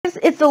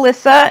it's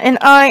Alyssa, and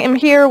I am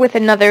here with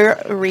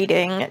another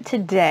reading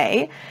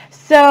today.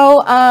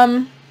 So,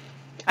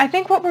 I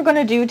think what we're going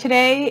to do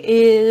today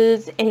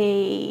is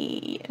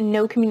a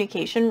no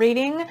communication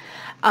reading.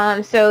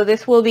 So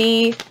this will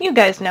be, you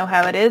guys know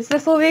how it is,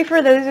 this will be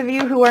for those of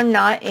you who are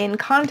not in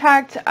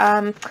contact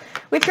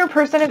with your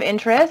person of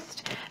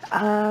interest.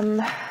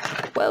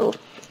 Well,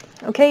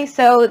 okay,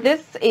 so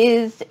this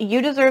is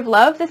You Deserve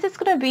Love. This is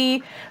going to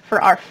be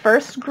for our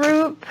first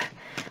group.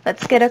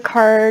 Let's get a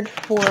card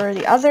for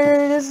the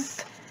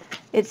others.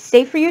 It's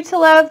Safe for You to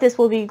Love. This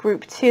will be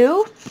group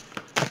 2.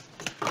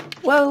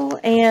 Whoa,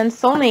 and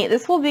Soulmate.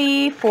 This will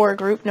be for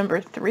group number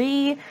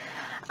 3.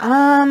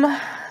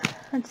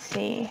 Let's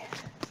see.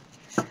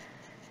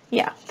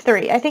 Yeah,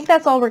 3. I think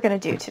that's all we're going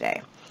to do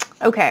today.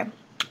 Okay.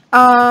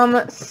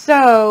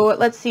 So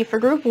let's see. For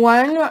group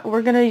 1,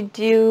 we're going to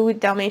do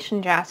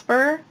Dalmatian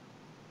Jasper.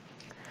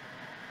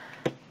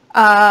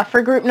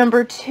 For group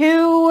number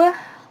 2,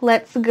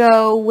 let's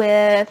go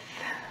with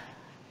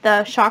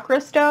the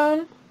Chakra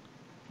Stone.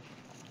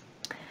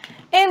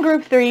 And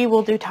group 3,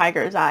 we'll do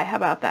Tiger's Eye. How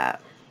about that?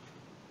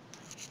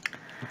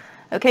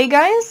 Okay,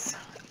 guys.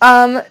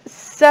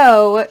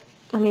 So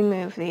let me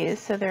move these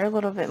so they're a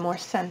little bit more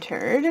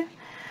centered.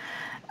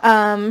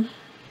 Yeah,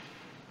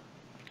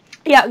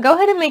 go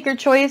ahead and make your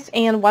choice.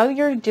 And while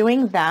you're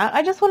doing that,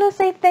 I just want to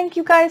say thank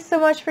you guys so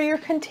much for your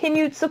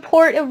continued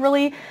support. It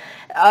really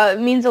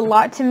means a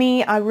lot to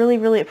me. I really,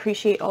 really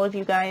appreciate all of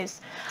you guys.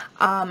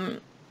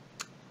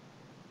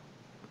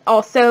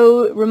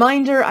 Also,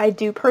 reminder, I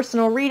do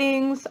personal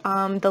readings.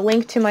 The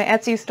link to my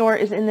Etsy store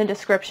is in the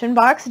description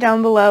box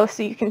down below,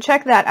 so you can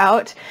check that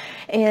out.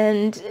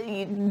 And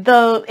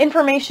the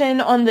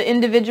information on the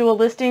individual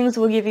listings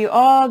will give you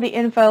all the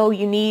info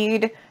you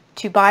need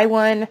to buy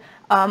one.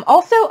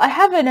 Also, I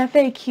have an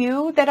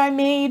FAQ that I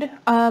made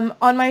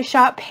on my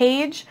shop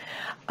page.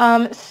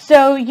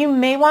 So you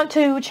may want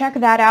to check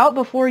that out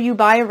before you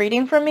buy a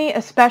reading from me,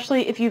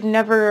 especially if you've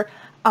never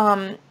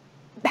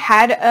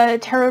had a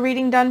tarot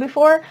reading done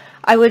before.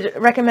 I would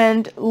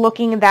recommend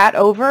looking that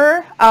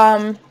over.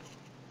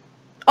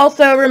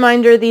 Also,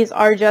 reminder, these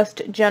are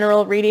just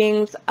general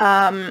readings.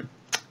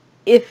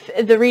 If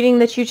the reading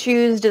that you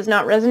choose does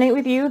not resonate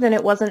with you, then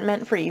it wasn't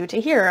meant for you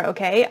to hear,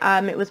 okay?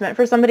 It was meant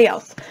for somebody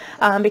else.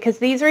 Because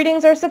these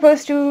readings are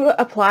supposed to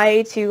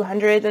apply to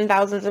hundreds and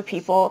thousands of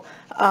people.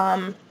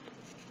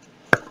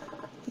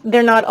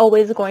 They're not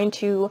always going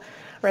to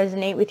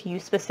resonate with you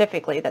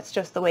specifically. That's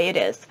just the way it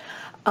is.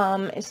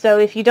 So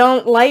if you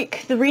don't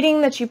like the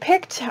reading that you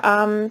picked,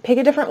 pick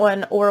a different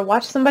one or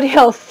watch somebody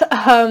else.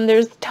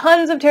 There's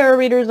tons of tarot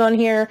readers on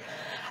here,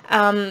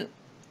 and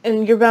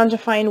you're bound to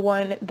find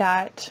one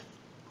that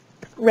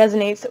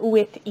resonates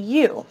with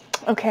you.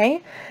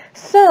 Okay,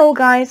 so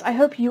guys, I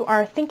hope you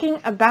are thinking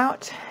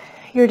about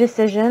your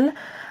decision.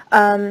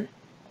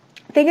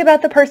 Think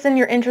about the person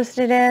you're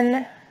interested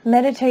in.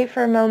 Meditate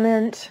for a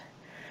moment.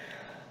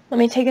 Let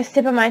me take a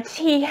sip of my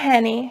tea,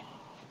 honey.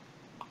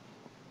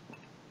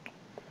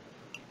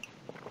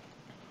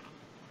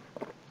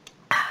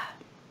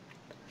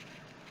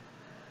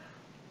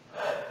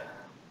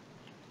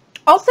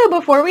 Also,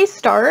 before we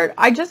start,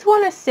 I just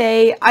want to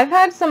say I've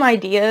had some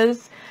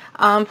ideas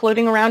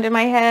floating around in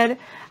my head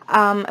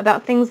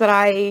about things that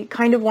I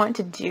kind of want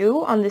to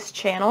do on this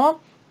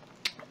channel.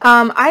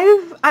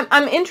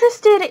 I'm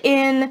interested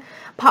in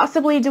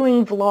possibly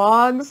doing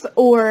vlogs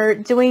or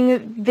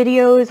doing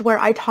videos where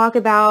I talk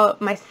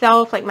about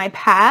myself, like my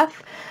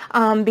path,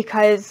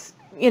 because,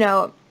 you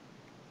know,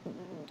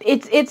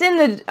 it's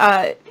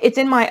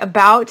in my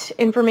about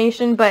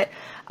information, but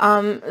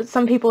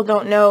some people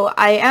don't know.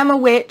 I am a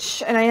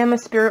witch and I am a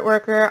spirit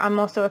worker. I'm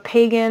also a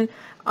pagan.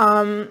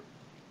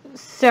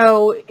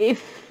 So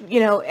if, you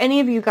know,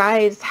 any of you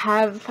guys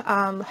have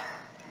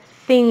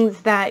things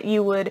that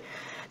you would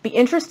be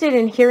interested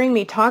in hearing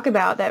me talk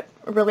about that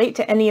relate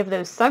to any of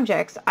those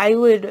subjects, I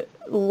would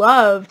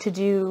love to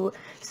do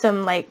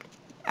some, like,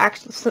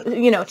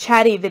 actually, you know,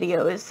 chatty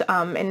videos,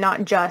 and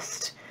not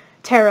just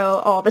tarot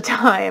all the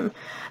time.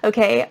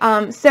 Okay,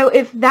 so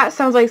if that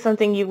sounds like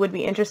something you would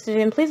be interested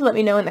in, please let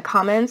me know in the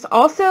comments.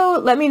 Also,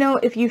 let me know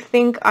if you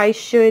think I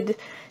should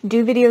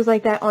do videos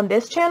like that on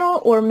this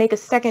channel or make a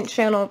second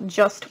channel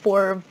just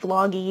for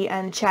vloggy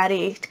and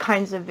chatty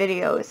kinds of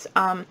videos.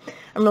 I'm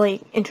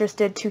really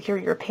interested to hear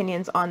your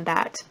opinions on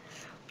that.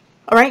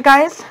 Alright,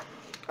 guys?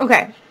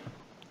 Okay,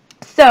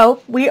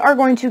 so we are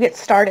going to get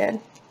started.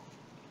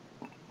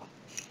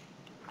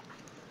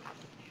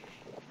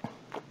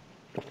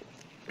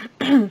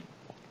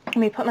 Let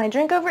me put my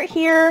drink over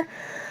here.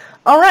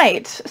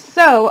 Alright,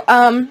 so,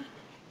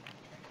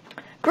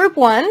 group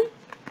 1,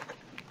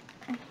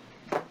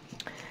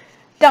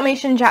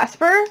 Dalmatian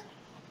Jasper.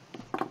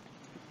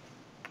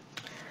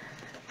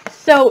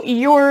 So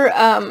your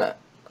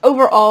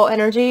overall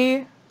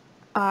energy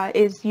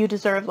is you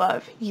deserve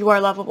love. You are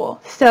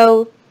lovable.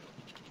 So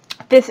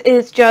this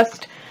is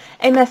just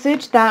a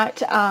message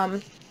that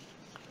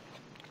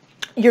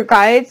your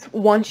guides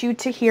want you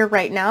to hear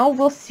right now.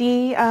 We'll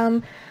see.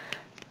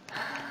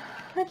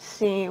 let's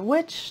see,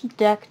 which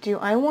deck do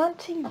I want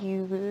to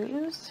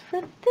use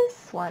for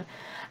this one?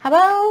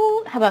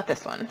 How about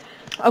this one?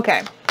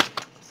 Okay,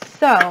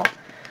 so,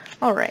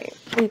 all right,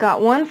 we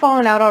got one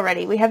fallen out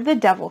already. We have the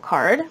Devil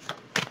card.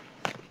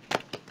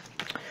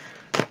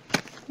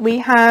 We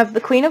have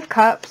the Queen of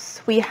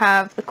Cups. We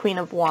have the Queen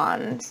of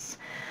Wands.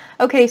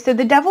 Okay, so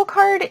the Devil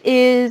card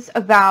is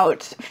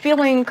about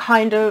feeling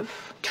kind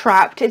of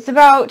trapped. It's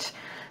about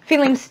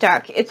feeling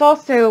stuck. It's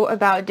also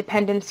about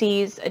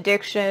dependencies,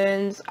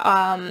 addictions.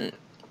 I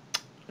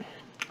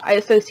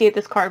associate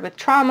this card with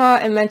trauma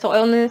and mental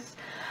illness.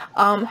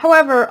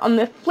 However, on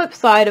the flip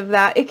side of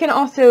that, it can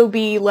also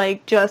be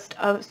like just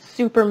a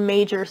super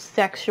major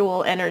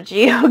sexual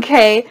energy,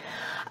 okay?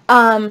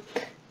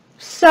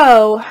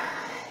 So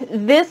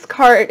this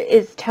card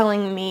is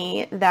telling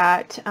me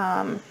that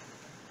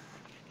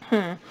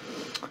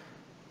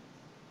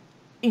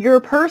your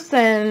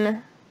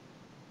person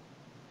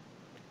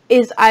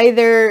is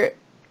either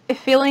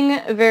feeling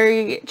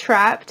very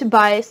trapped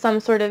by some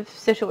sort of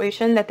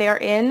situation that they are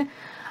in,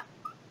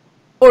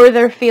 or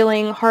they're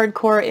feeling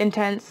hardcore,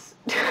 intense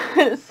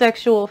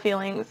sexual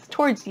feelings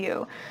towards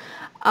you.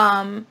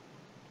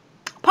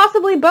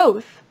 Possibly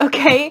both,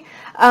 okay?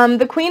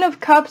 The Queen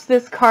of Cups,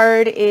 this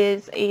card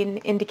is an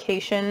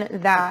indication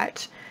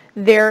that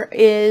there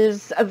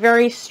is a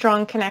very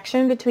strong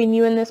connection between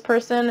you and this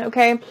person,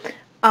 okay?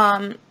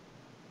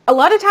 A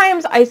lot of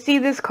times I see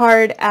this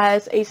card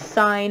as a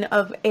sign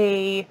of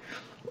a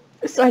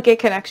psychic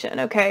connection,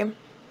 okay?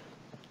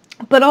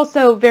 But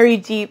also very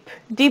deep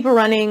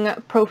running,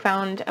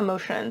 profound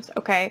emotions,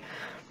 okay?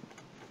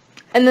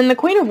 And then the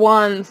Queen of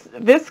Wands,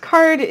 this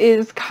card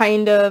is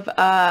kind of,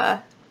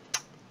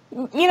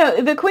 you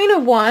know, the Queen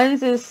of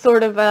Wands is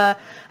sort of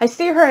I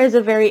see her as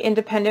a very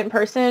independent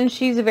person.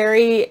 She's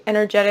very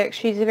energetic.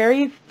 She's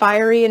very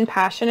fiery and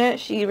passionate.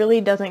 She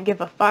really doesn't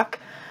give a fuck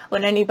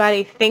what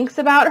anybody thinks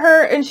about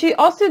her. And she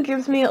also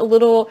gives me a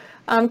little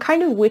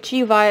kind of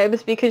witchy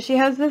vibes because she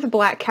has this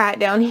black cat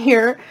down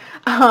here.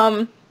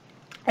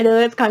 I know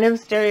that's kind of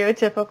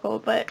stereotypical,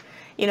 but,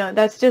 you know,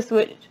 that's just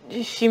what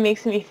she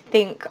makes me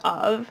think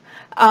of.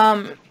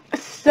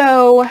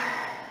 So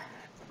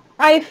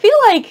I feel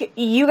like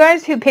you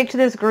guys who picked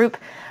this group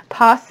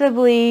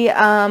possibly,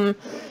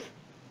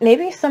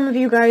 maybe some of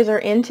you guys are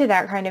into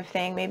that kind of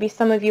thing. Maybe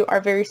some of you are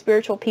very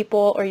spiritual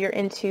people, or you're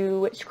into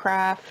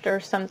witchcraft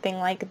or something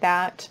like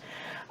that.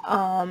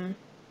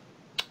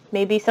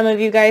 Maybe some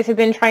of you guys have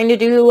been trying to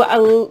do a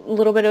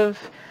little bit of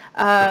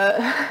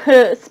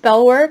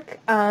spell work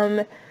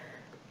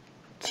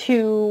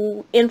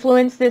to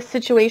influence this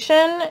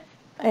situation.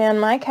 And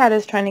my cat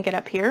is trying to get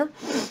up here,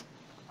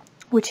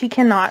 which he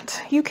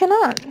cannot. You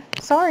cannot.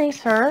 Sorry,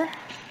 sir.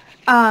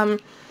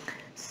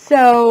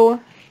 So,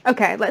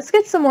 okay, let's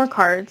get some more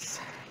cards.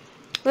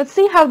 Let's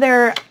see how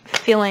they're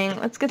feeling.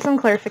 Let's get some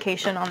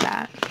clarification on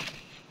that.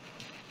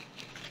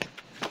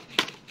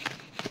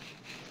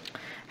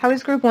 How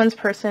is Group 1's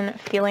person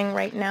feeling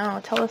right now?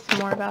 Tell us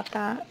more about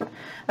that.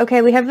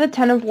 Okay, we have the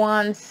Ten of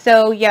Wands.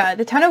 So, yeah,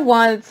 the Ten of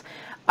Wands,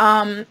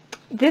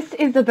 this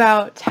is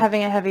about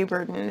having a heavy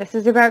burden. This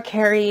is about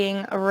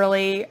carrying a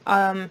really,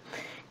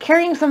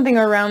 carrying something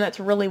around that's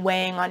really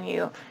weighing on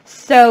you.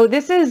 So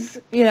this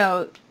is, you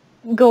know,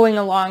 going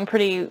along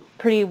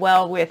pretty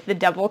well with the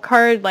Devil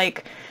card.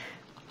 Like,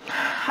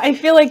 I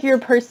feel like your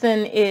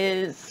person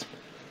is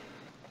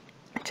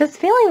just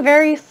feeling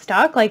very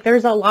stuck. Like,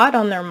 there's a lot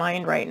on their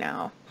mind right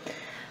now.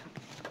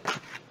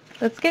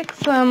 Let's get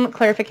some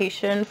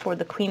clarification for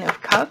the Queen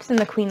of Cups and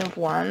the Queen of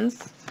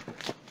Wands.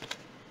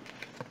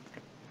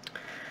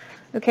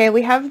 Okay,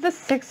 we have the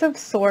Six of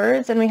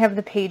Swords and we have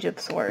the Page of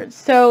Swords.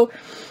 So,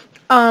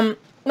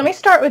 let me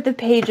start with the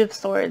Page of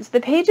Swords. The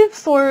Page of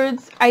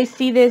Swords, I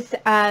see this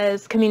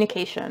as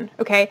communication,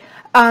 okay?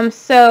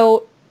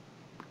 So,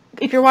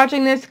 if you're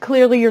watching this,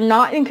 clearly you're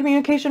not in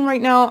communication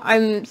right now.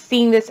 I'm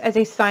seeing this as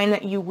a sign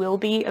that you will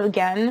be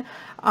again.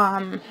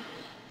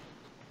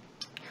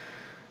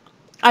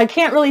 I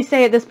can't really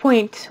say at this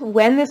point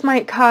when this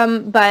might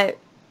come, but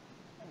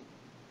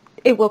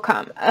it will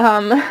come.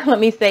 Let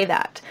me say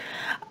that.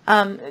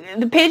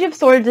 The Page of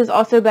Swords is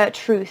also about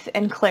truth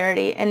and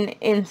clarity and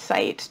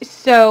insight.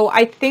 So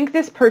I think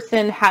this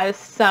person has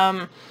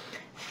some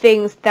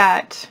things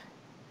that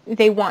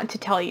they want to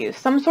tell you.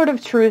 Some sort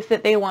of truth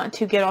that they want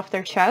to get off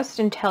their chest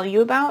and tell you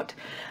about.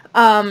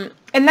 And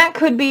that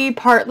could be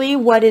partly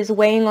what is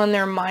weighing on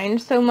their mind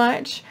so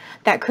much.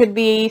 That could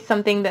be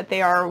something that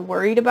they are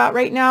worried about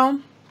right now.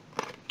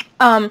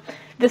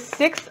 The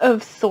Six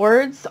of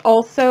Swords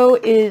also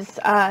is,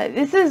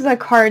 this is a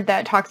card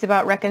that talks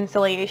about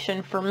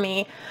reconciliation for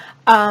me.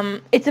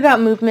 It's about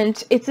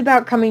movement. It's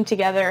about coming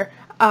together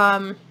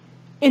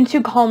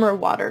into calmer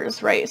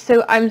waters, right?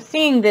 So I'm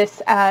seeing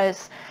this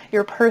as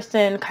your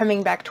person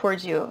coming back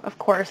towards you, of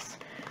course,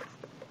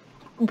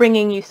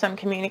 bringing you some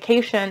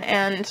communication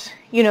and,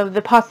 you know,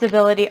 the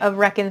possibility of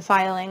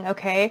reconciling,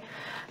 okay?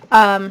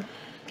 I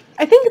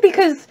think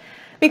because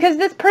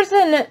this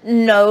person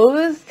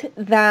knows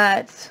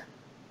that,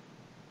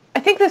 I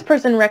think this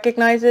person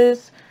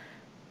recognizes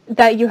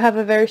that you have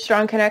a very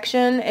strong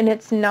connection, and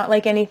it's not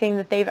like anything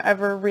that they've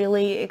ever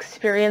really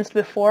experienced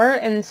before,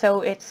 and so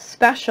it's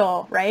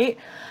special, right?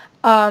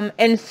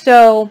 And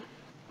so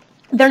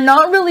they're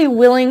not really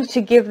willing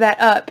to give that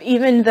up,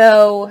 even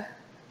though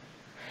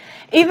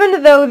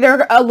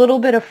they're a little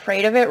bit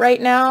afraid of it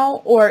right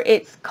now, or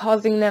it's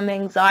causing them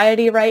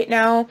anxiety right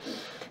now.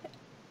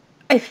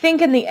 I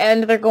think in the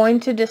end they're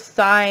going to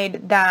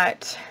decide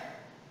that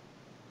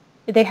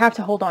they have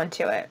to hold on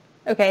to it.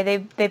 Okay,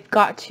 they've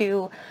got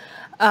to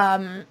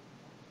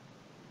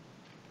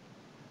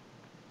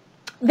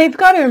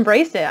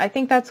embrace it. I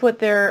think that's what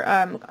they're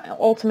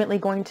ultimately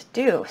going to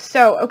do.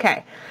 So,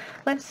 okay,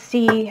 let's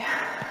see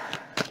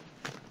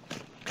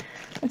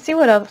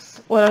what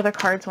else, what other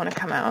cards want to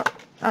come out.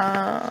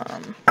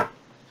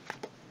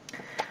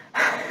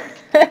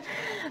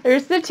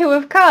 There's the Two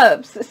of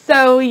Cups.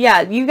 So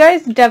yeah, you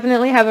guys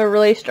definitely have a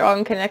really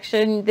strong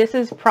connection. This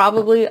is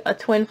probably a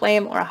twin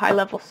flame or a high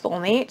level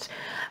soulmate.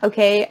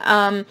 Okay,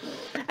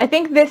 I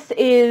think this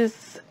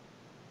is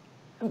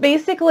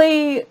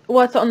basically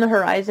what's on the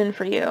horizon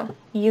for you.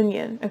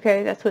 Union.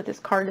 Okay, that's what this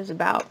card is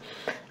about.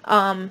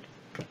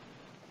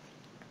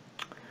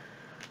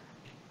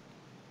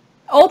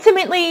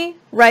 Ultimately,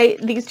 right,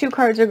 these two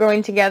cards are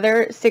going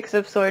together, Six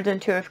of Swords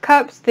and Two of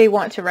Cups. They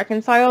want to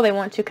reconcile. They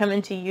want to come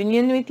into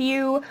union with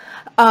you.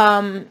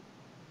 That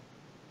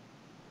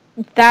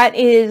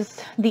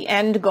is the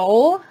end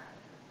goal,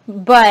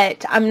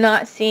 but I'm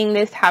not seeing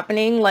this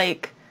happening,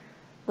 like,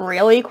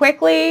 really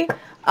quickly.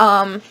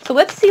 So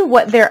let's see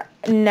what their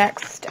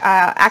next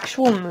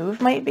actual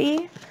move might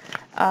be.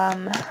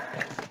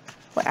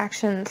 What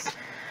actions?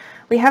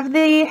 We have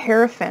the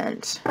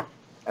Hierophant.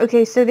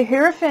 Okay, so the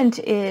Hierophant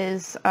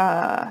is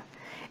about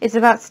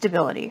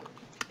stability.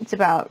 It's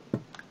about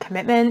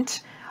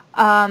commitment.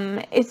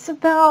 It's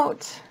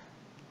about...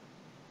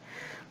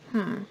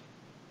 Let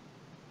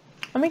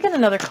me get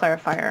another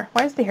clarifier.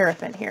 Why is the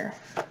Hierophant here?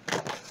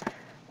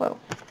 Whoa.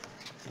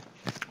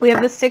 We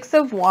have the Six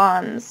of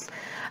Wands.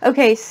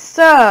 Okay,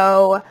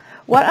 so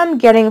what I'm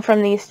getting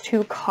from these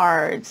two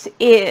cards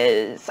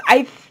is,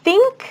 I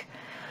think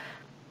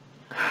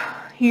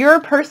your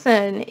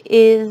person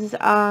is...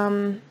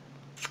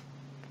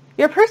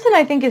 Your person,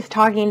 I think, is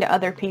talking to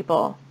other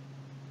people.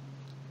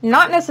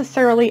 Not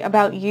necessarily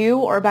about you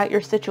or about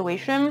your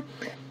situation,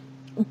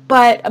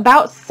 but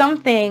about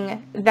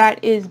something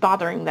that is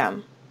bothering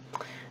them.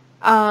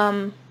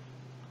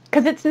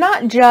 Because it's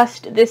not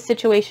just this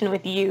situation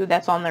with you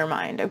that's on their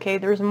mind, okay?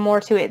 There's more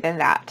to it than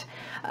that.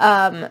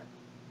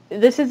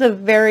 This is a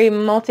very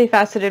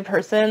multifaceted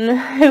person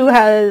who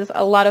has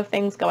a lot of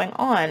things going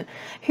on,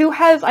 who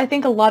has, I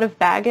think, a lot of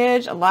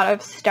baggage, a lot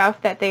of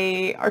stuff that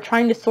they are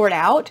trying to sort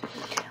out.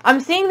 I'm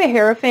seeing the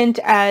Hierophant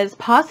as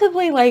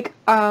possibly like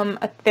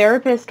a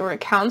therapist or a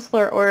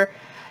counselor or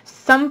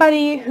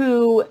somebody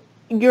who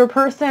your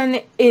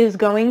person is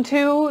going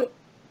to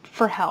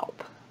for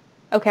help,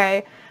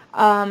 okay?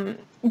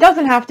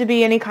 Doesn't have to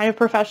be any kind of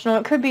professional.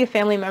 It could be a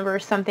family member or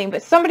something,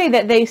 but somebody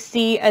that they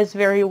see as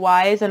very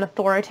wise and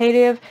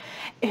authoritative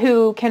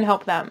who can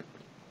help them,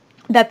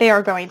 that they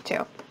are going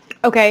to.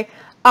 Okay?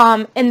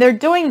 And they're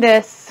doing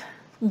this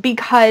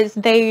because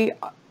they,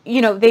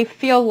 you know, they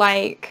feel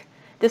like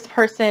this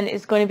person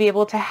is going to be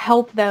able to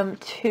help them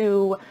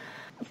to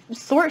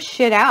sort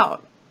shit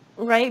out,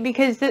 right?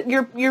 Because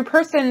your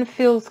person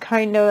feels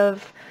kind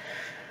of,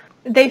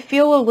 they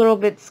feel a little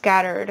bit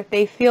scattered.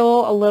 They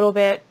feel a little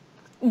bit,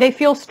 they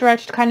feel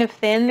stretched kind of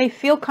thin. They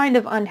feel kind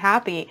of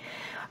unhappy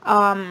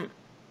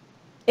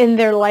in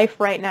their life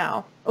right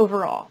now,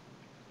 overall.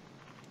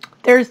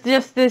 There's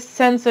just this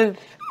sense of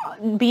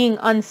being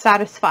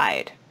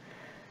unsatisfied,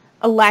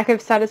 a lack of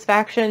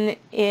satisfaction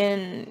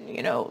in,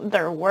 you know,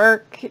 their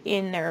work,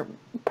 in their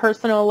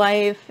personal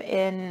life,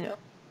 in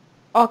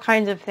all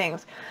kinds of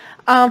things.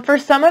 For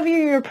some of you,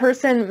 your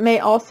person may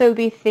also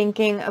be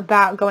thinking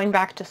about going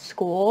back to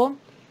school,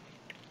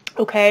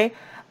 okay?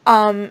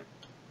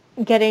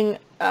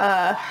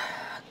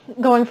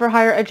 Going for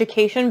higher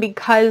education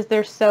because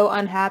they're so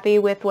unhappy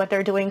with what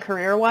they're doing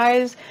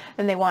career-wise,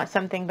 and they want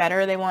something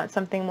better, they want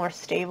something more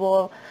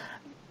stable,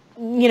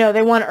 you know,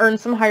 they want to earn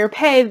some higher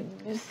pay,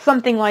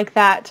 something like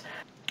that.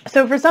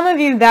 So for some of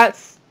you,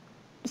 that's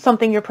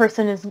something your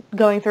person is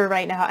going through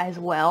right now as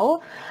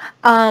well.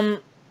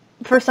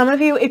 For some of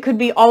you, it could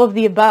be all of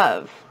the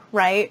above,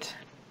 right?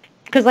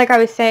 Because like I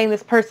was saying,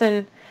 this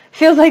person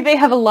feels like they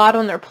have a lot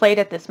on their plate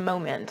at this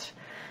moment,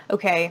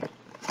 okay?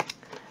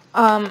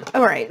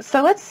 Alright,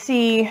 so let's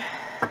see.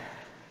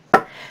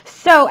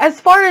 So, as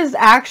far as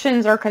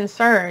actions are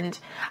concerned,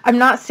 I'm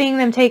not seeing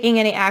them taking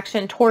any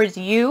action towards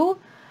you,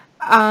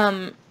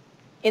 in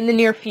the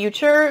near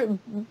future.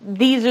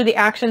 These are the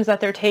actions that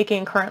they're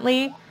taking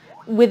currently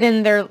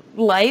within their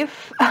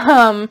life,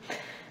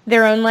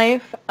 their own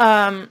life,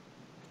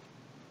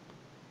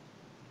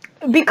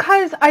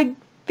 because I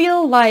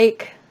feel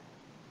like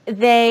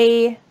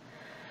they,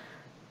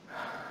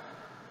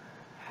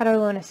 how do I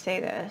want to say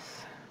this?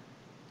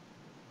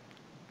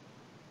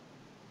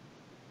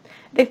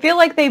 They feel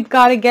like they've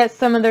got to get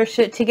some of their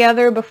shit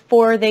together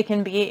before they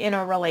can be in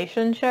a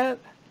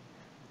relationship.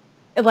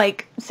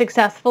 like,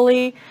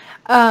 successfully.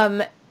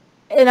 And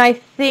I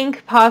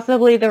think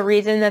possibly the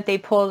reason that they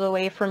pulled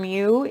away from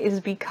you is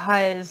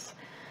because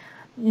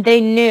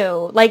they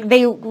knew, like,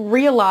 they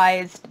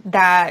realized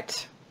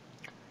that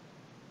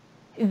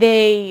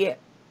they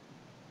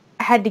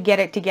had to get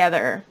it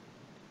together.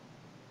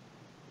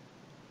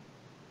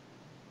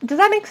 Does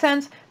that make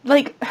sense?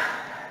 Like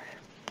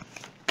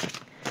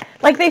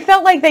they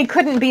felt like they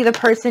couldn't be the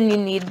person you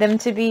need them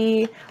to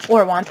be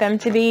or want them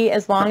to be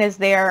as long as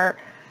they're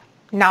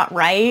not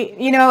right,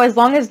 you know, as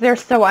long as they're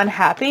so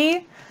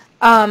unhappy.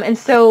 And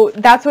so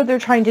that's what they're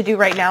trying to do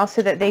right now,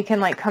 so that they can,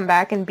 like, come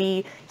back and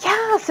be,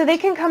 yeah, so they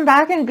can come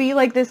back and be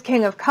like this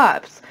King of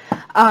Cups.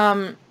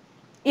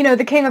 You know,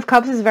 the King of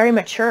Cups is very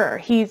mature.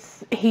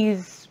 He's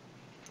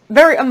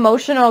very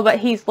emotional, but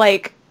he's,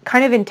 like,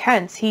 kind of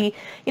intense. He,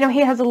 you know, he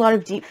has a lot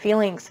of deep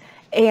feelings,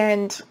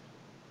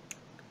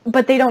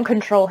 but they don't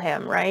control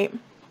him, right?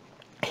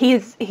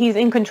 He's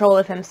in control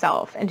of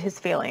himself and his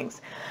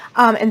feelings.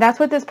 And that's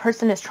what this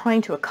person is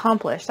trying to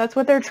accomplish. That's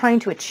what they're trying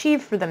to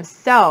achieve for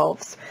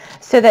themselves,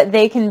 so that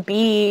they can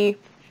be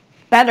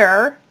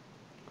better,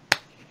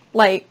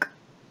 like,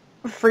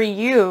 for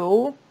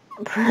you,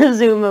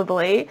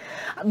 presumably.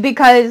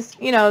 Because,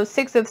 you know,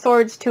 Six of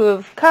Swords, Two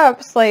of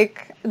Cups,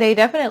 like, they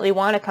definitely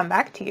want to come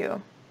back to you.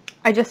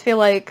 I just feel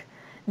like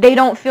they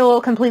don't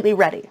feel completely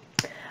ready.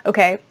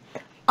 Okay?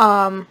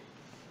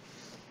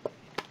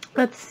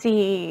 Let's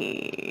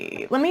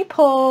see. Let me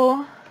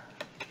pull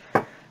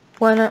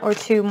one or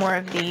two more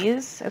of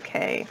these.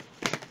 Okay.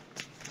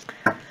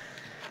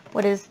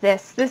 What is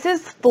this? This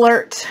is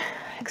flirt.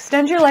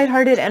 Extend your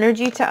lighthearted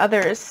energy to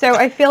others. So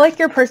I feel like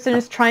your person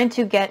is trying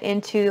to get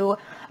into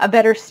a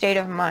better state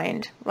of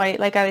mind, right?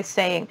 Like I was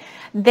saying,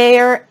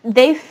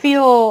 they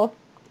feel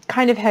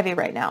kind of heavy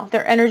right now.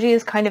 Their energy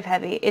is kind of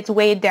heavy. It's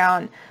weighed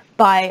down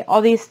by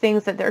all these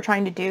things that they're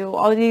trying to do,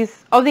 all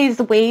these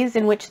ways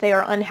in which they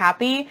are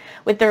unhappy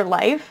with their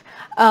life.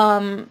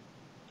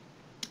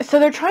 So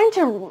they're trying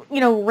to, you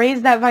know,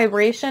 raise that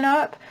vibration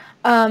up,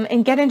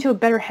 and get into a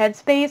better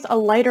headspace, a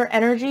lighter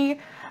energy,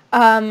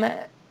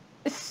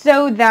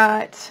 so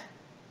that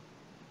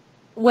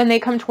when they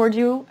come towards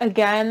you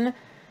again,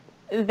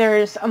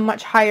 there's a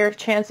much higher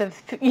chance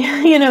of,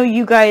 you know,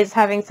 you guys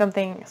having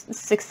something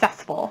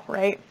successful,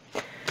 right?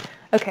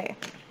 Okay,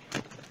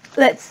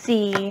 let's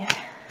see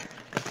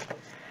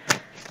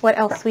what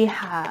else we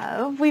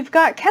have. We've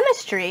got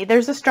chemistry.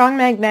 There's a strong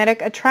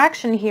magnetic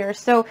attraction here.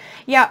 So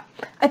yeah,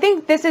 I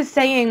think this is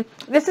saying,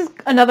 this is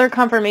another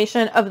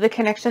confirmation of the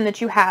connection that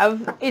you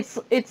have.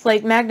 It's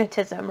like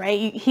magnetism,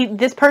 right?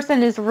 This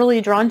person is really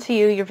drawn to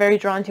you. You're very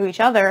drawn to each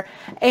other.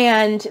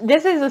 And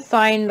this is a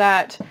sign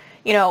that,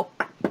 you know,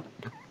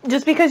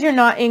 just because you're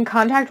not in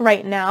contact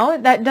right now,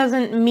 that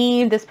doesn't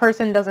mean this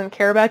person doesn't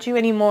care about you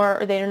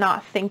anymore, or they're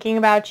not thinking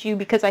about you,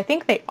 because I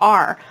think they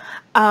are.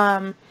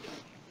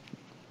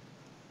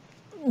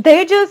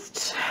 They're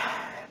just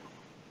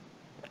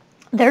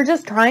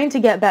trying to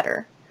get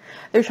better.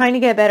 They're trying to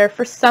get better.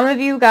 For some of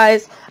you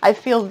guys, I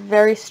feel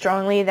very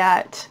strongly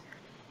that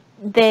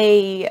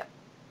they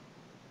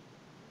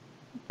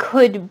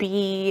could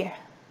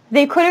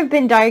have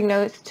been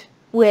diagnosed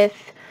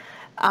with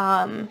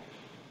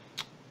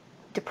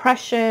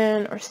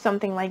depression or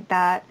something like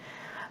that,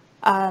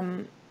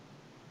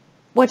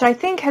 which I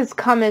think has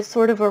come as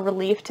sort of a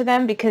relief to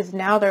them, because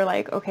now they're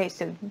like, okay,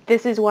 so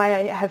this is why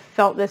I have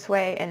felt this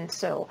way, and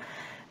so,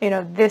 you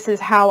know, this is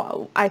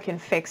how I can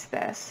fix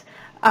this.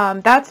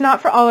 That's not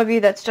for all of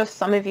you, that's just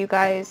some of you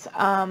guys.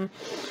 But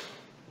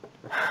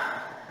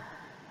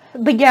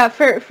yeah,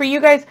 for you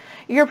guys,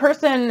 your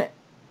person,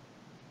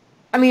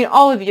 I mean,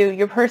 all of you,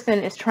 your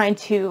person is trying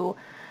to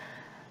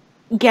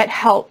get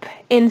help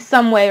in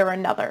some way or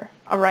another,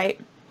 all right?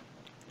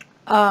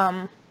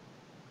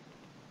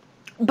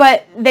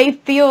 But they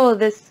feel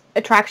this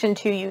attraction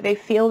to you. They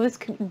feel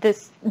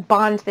this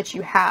bond that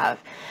you have,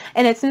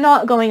 and it's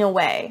not going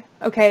away,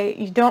 okay?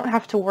 You don't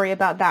have to worry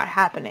about that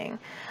happening.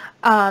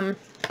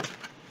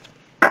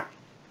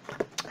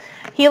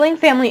 Healing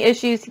family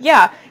issues.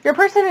 Yeah, your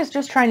person is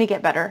just trying to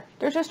get better.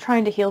 They're just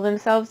trying to heal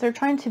themselves. They're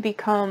trying to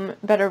become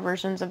better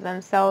versions of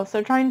themselves.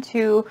 They're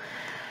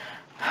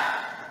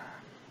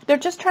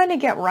just trying to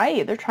get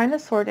right. They're trying to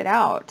sort it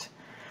out.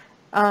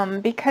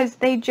 Because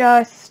they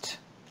just...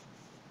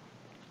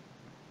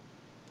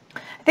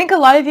 I think a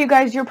lot of you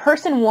guys, your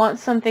person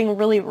wants something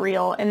really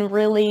real and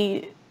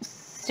really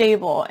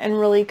stable and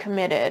really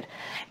committed.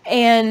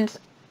 And,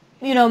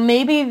 you know,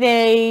 maybe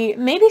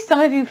some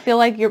of you feel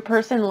like your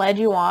person led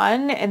you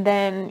on and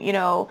then, you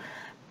know,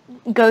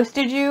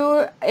 ghosted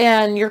you,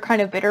 and you're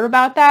kind of bitter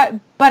about that.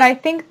 But I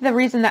think the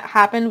reason that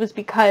happened was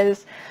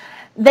because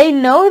they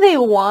know they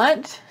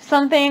want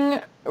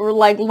something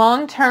like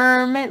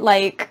long-term,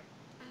 like,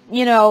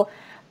 you know,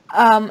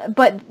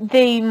 but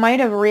they might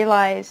have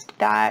realized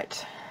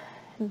that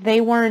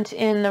they weren't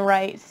in the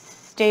right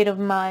state of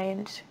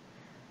mind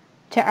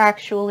to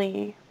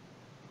actually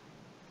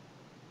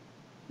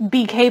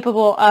be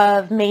capable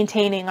of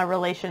maintaining a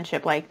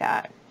relationship like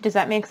that. Does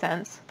that make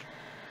sense?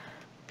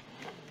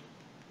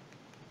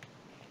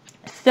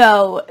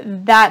 So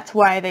that's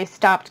why they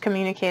stopped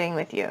communicating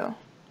with you.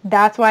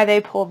 That's why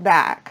they pulled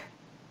back,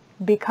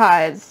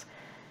 because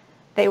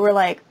they were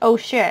like, oh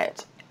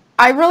shit,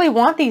 I really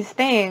want these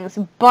things,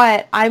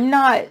 but I'm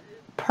not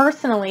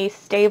personally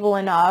stable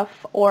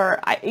enough, or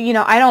I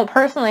don't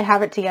personally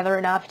have it together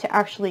enough to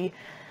actually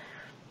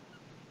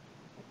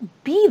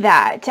be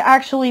that, to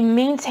actually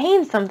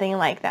maintain something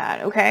like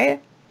that, okay?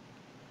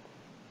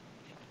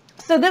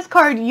 So this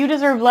card, you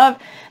deserve love.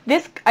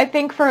 This, I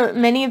think, for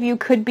many of you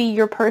could be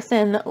your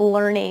person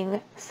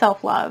learning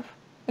self-love,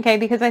 okay?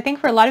 Because I think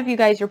for a lot of you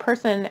guys, your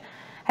person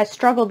has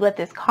struggled with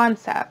this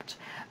concept.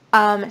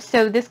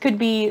 So this could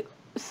be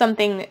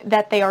something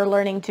that they are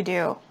learning to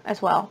do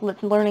as well,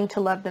 learning to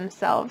love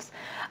themselves.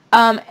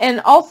 And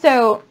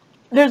also,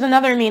 there's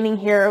another meaning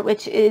here,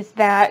 which is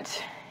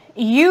that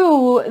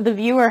you, the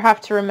viewer,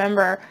 have to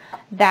remember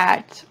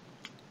that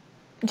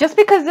just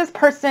because this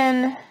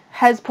person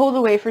has pulled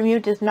away from you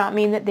does not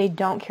mean that they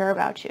don't care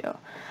about you.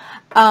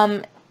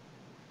 And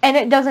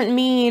it doesn't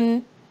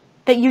mean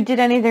that you did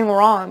anything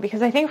wrong,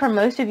 because I think for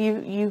most of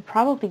you, you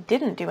probably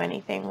didn't do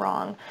anything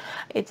wrong.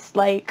 It's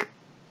like,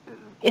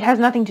 it has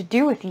nothing to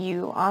do with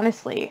you,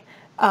 honestly,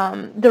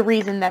 the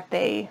reason that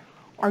they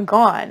are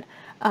gone.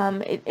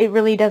 It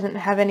really doesn't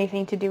have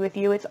anything to do with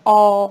you. It's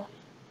all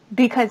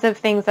because of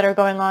things that are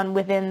going on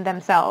within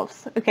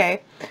themselves,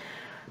 okay?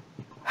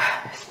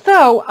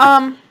 So,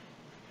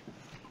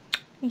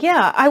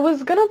 yeah, I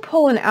was gonna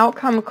pull an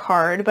outcome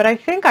card, but I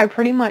think I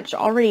pretty much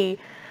already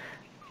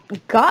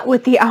got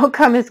what the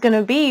outcome is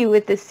gonna be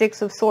with the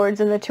Six of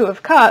Swords and the Two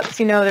of Cups.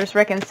 You know, there's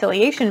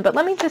reconciliation, but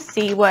let me just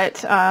see what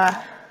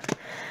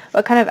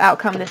kind of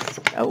outcome this...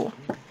 Oh.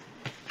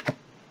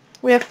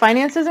 We have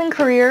finances and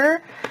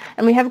career,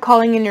 and we have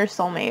calling in your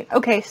soulmate.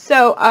 Okay,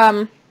 so,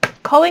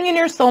 calling in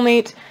your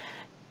soulmate,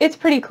 it's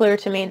pretty clear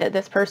to me that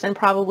this person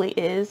probably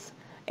is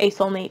a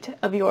soulmate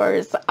of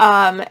yours.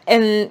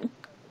 And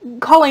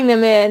calling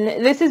them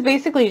in, this is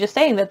basically just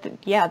saying that,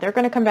 yeah, they're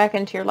going to come back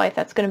into your life.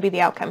 That's going to be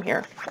the outcome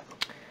here.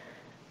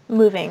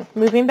 Moving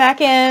back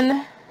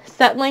in,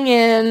 settling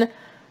in,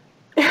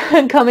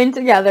 coming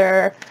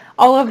together,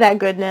 all of that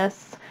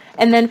goodness.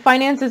 And then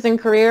finances and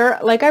career,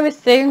 like I was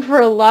saying, for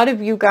a lot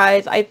of you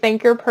guys, I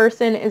think your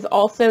person is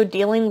also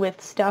dealing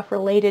with stuff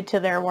related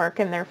to their work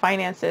and their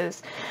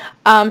finances.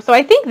 So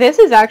I think this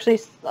is actually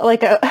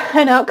like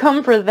an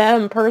outcome for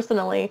them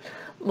personally.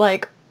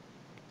 Like,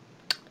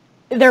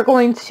 they're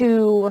going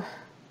to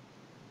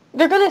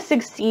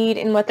succeed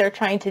in what they're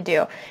trying to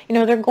do. You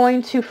know, they're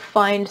going to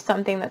find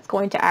something that's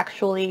going to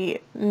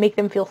actually make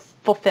them feel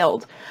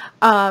fulfilled.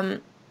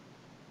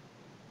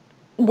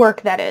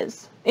 Work, that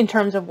is, in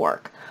terms of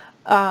work.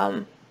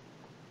 And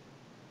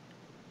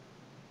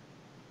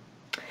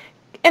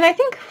I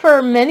think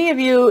for many of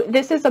you,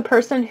 this is a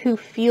person who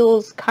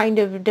feels kind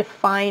of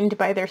defined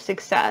by their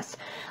success.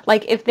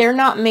 Like, if they're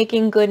not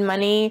making good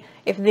money,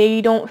 if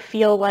they don't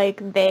feel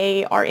like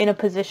they are in a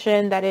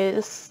position that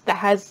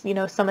has, you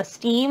know, some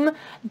esteem,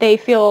 they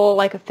feel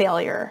like a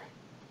failure.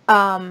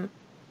 And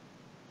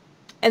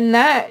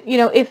that, you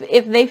know,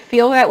 if they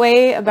feel that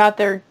way about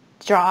their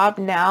job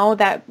now,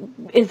 that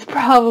is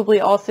probably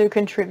also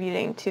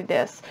contributing to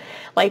this.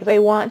 Like, they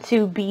want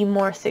to be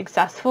more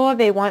successful,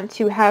 they want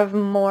to have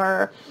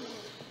more,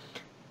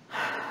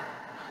 I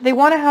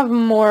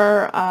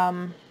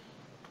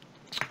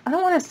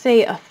don't want to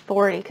say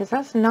authority, because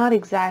that's not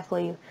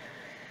exactly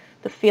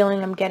the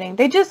feeling I'm getting.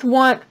 They just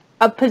want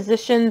a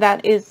position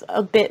that is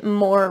a bit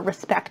more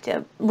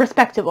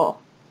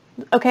respectable.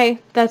 Okay,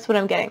 that's what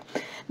I'm getting.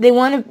 They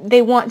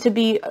want to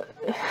be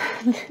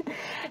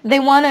they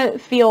want to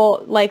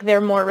feel like they're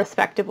more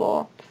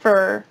respectable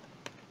for,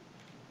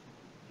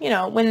 you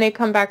know, when they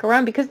come back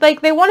around, because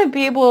like they want to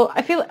be able,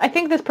 I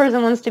think this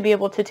person wants to be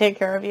able to take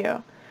care of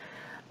you,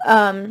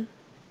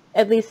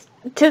 at least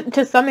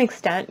to some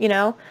extent, you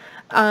know,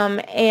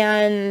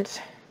 and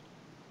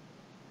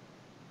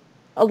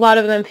a lot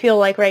of them feel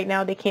like right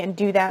now they can't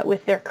do that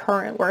with their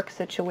current work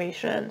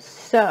situation.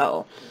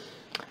 So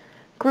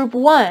Group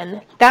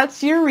 1,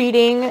 that's your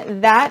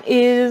reading. That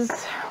is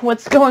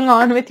what's going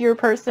on with your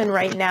person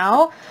right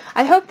now.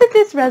 I hope that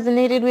this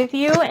resonated with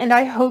you, and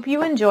I hope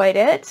you enjoyed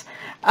it.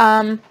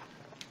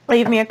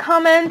 Leave me a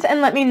comment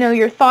and let me know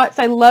your thoughts.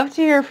 I love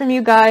to hear from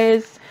you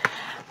guys.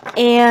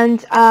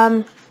 And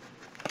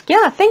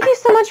yeah, thank you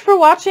so much for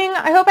watching.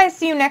 I hope I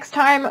see you next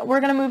time. We're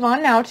going to move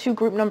on now to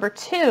group number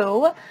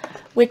 2,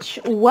 which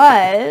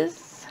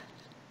was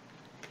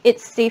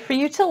It's Safe for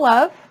You to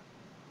Love.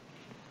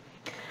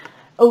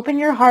 Open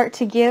your heart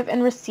to give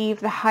and receive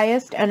the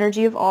highest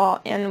energy of all.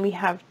 And we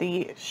have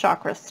the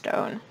chakra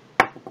stone.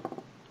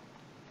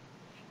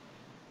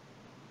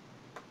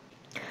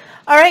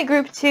 All right,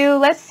 group 2,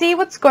 let's see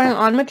what's going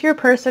on with your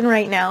person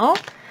right now.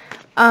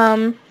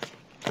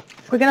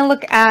 We're going to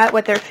look at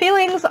what their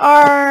feelings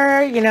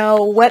are, you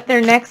know, what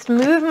their next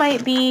move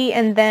might be,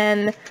 and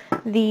then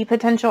the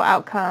potential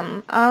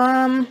outcome.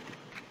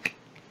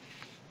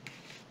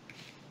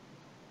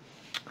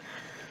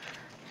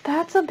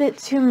 That's a bit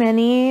too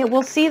many.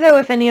 We'll see, though,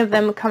 if any of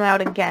them come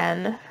out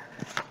again.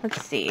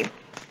 Let's see.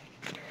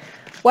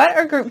 What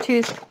are group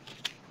two's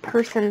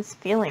person's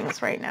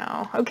feelings right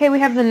now? Okay, we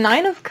have the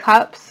Nine of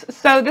Cups.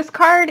 So this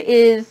card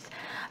is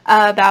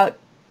about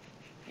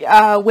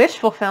wish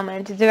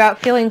fulfillment. It's about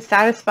feeling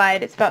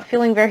satisfied. It's about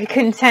feeling very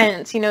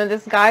content. You know,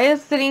 this guy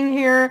is sitting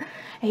here.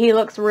 He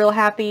looks real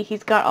happy.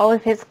 He's got all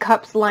of his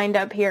cups lined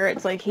up here.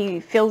 It's like he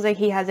feels like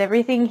he has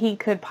everything he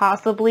could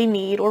possibly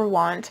need or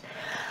want.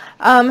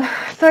 So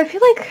I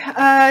feel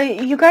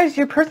like you guys,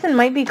 your person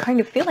might be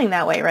kind of feeling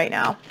that way right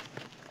now.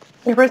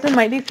 Your person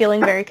might be feeling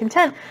very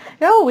content.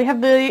 Oh, we have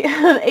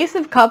the Ace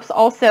of Cups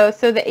also.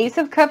 So the Ace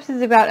of Cups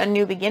is about a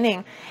new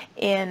beginning,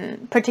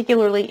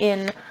 particularly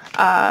in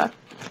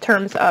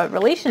terms of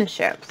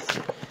relationships.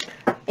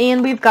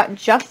 And we've got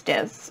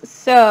Justice.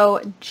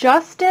 So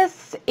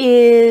Justice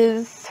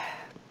is,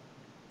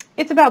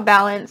 it's about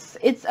balance.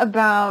 It's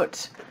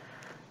about,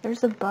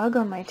 there's a bug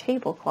on my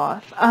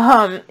tablecloth.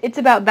 It's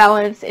about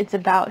balance. It's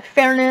about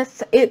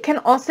fairness. It can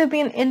also be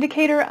an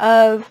indicator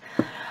of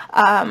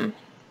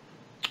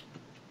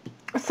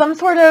some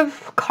sort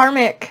of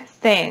karmic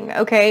thing,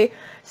 okay?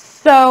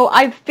 So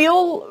I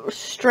feel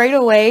straight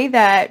away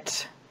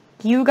that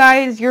you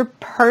guys, your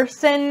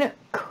person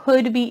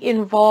could be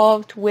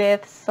involved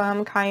with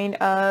some kind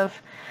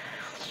of,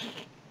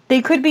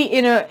 they could be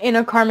in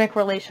a karmic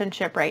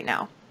relationship right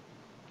now.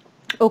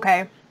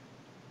 Okay.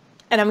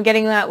 And I'm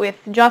getting that with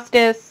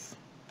Justice,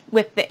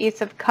 with the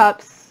Ace of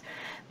Cups,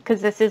 because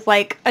this is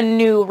like a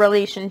new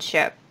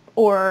relationship,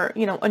 or,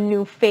 you know, a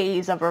new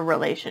phase of a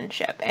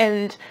relationship.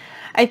 And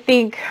I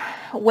think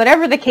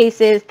whatever the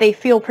case is, they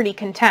feel pretty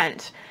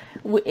content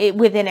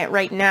within it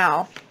right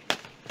now.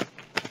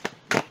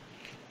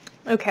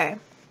 Okay.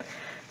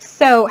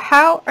 So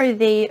how are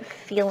they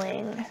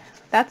feeling?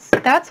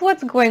 That's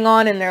what's going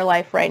on in their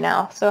life right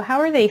now. So how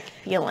are they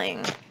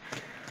feeling?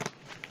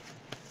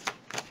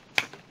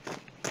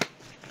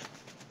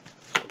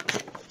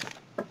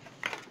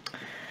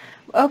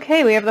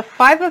 Okay, we have the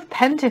Five of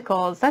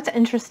Pentacles. That's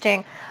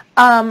interesting.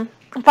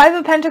 Five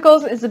of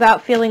Pentacles is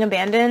about feeling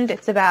abandoned.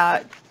 It's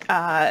about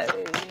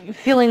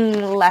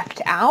feeling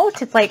left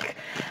out. It's like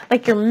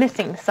you're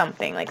missing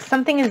something. Like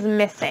something is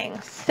missing.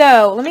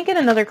 So let me get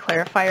another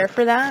clarifier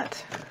for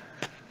that.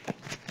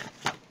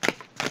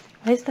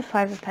 Why is the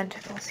Five of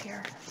Pentacles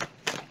here?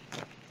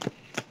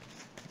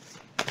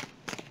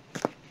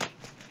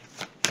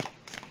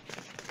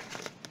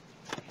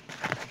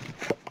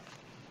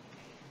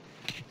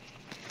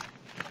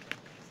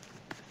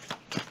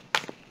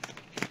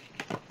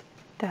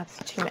 That's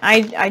too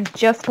many. I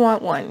just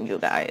want one, you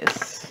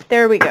guys.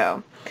 There we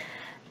go.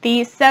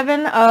 The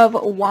Seven of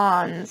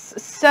Wands.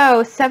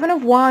 So, Seven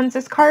of Wands,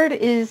 this card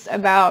is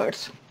about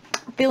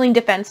feeling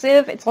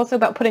defensive. It's also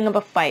about putting up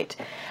a fight.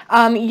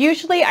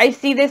 Usually I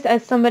see this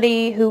as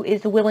somebody who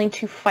is willing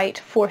to fight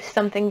for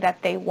something that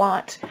they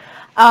want.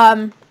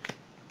 I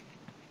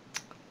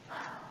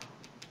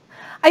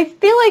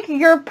feel like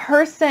your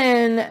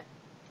person,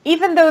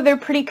 even though they're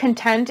pretty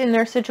content in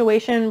their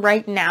situation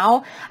right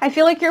now, I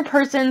feel like your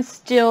person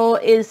still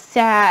is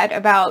sad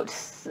about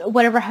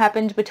whatever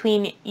happened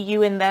between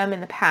you and them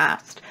in the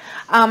past.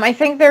 I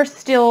think they're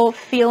still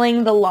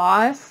feeling the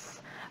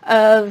loss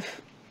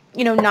of,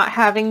 you know, not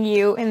having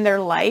you in their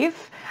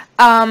life.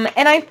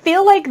 And I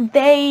feel like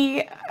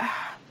they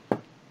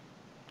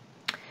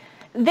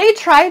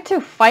tried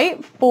to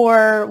fight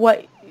for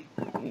what,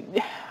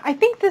 I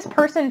think this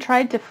person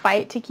tried to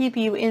fight to keep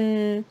you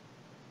in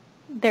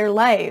their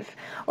life,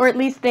 or at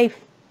least they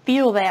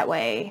feel that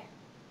way.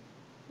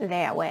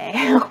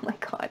 Oh my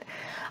God.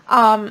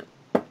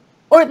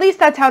 Or at least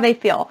that's how they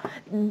feel.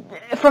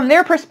 From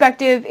their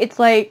perspective, it's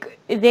like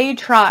they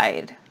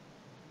tried.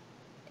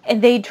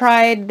 And they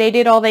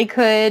did all they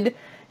could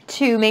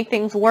to make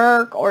things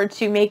work or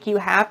to make you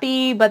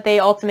happy, but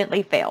they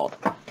ultimately failed.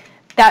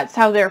 That's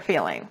how they're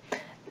feeling.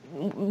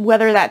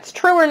 Whether that's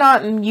true or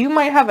not, you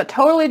might have a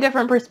totally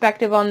different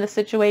perspective on the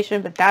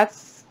situation, but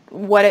that's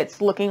what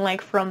it's looking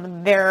like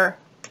from their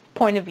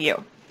point of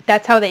view.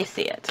 That's how they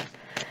see it.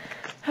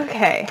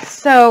 Okay,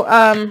 so,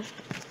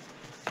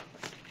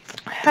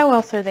 how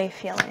else are they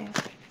feeling?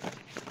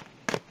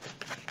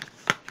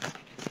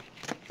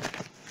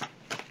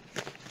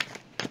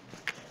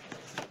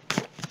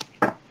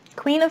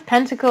 Queen of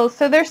Pentacles.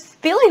 So they're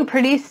feeling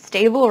pretty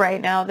stable right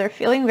now. They're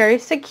feeling very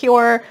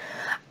secure.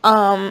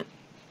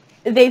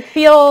 They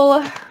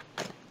feel,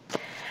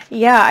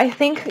 yeah, I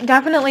think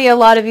definitely a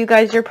lot of you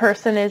guys, your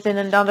person is in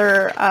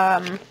another,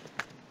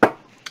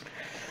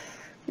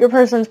 your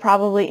person's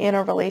probably in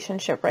a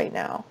relationship right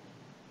now.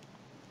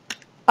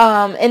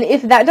 And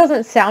if that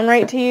doesn't sound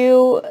right to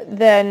you,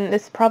 then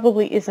this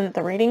probably isn't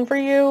the reading for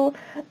you.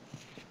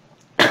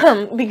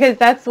 Because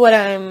that's what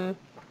I'm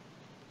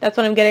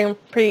getting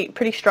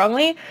pretty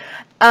strongly.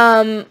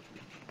 And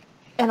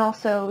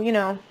also, you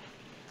know,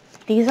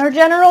 these are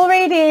general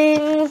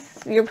readings.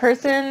 Your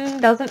person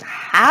doesn't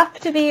have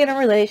to be in a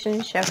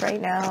relationship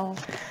right now.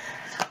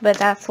 But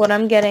that's what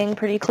I'm getting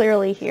pretty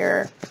clearly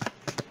here.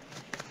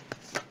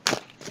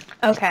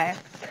 Okay.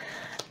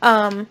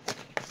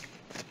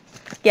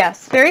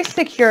 Yes, very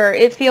secure.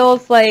 It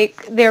feels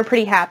like they're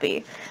pretty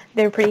happy.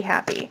 They're pretty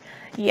happy.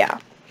 Yeah.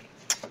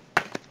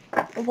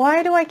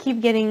 Why do I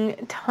keep getting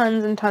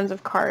tons and tons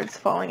of cards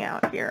falling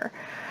out here?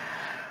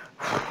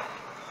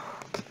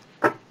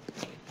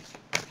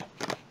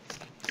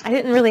 I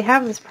didn't really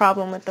have this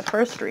problem with the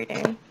first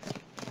reading.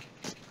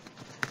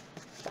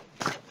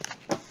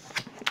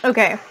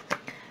 Okay,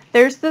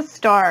 there's the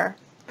Star.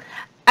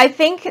 I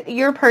think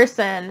your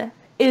person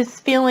is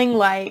feeling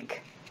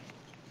like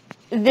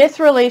this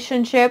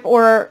relationship,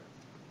 or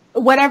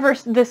whatever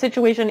the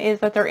situation is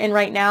that they're in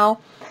right now,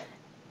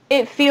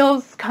 it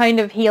feels kind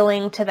of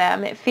healing to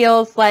them. It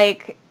feels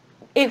like,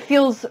 it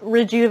feels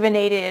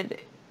rejuvenating.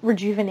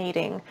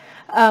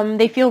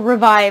 They feel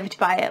revived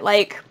by it.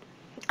 Like,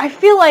 I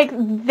feel like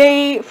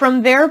they,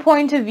 from their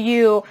point of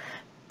view,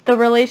 the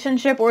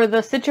relationship or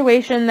the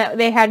situation that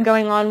they had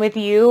going on with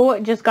you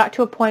just got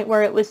to a point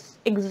where it was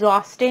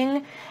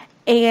exhausting,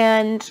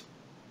 and,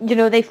 you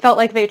know, they felt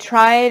like they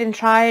tried and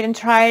tried and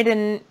tried,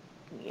 and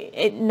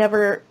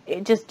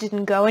it just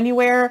didn't go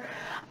anywhere.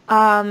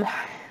 And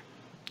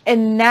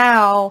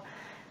now,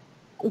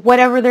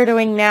 whatever they're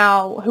doing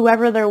now,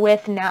 whoever they're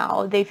with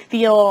now, they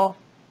feel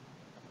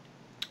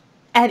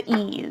at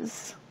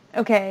ease.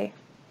 Okay.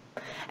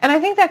 And I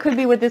think that could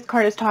be what this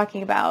card is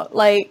talking about.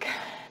 Like,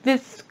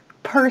 this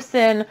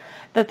person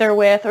that they're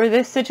with, or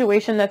this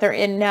situation that they're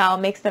in now,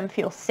 makes them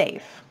feel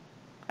safe.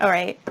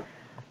 Alright?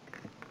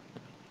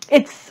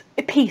 It's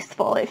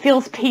peaceful. It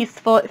feels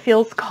peaceful. It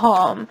feels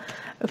calm.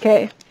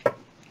 Okay.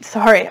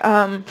 Sorry.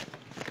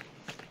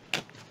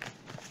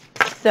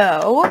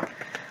 So,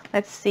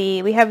 let's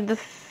see. We have the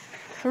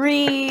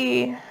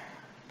Three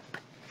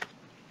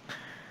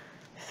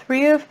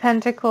of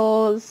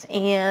Pentacles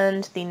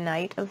and the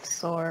Knight of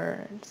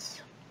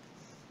Swords.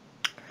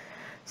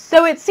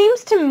 So it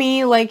seems to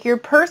me like your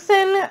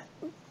person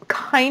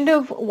kind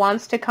of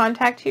wants to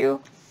contact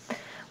you.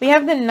 We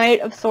have the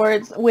Knight of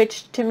Swords,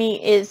 which to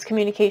me is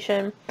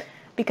communication,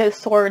 because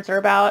swords are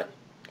about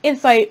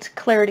insight,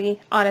 clarity,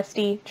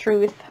 honesty,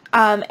 truth.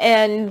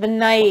 And the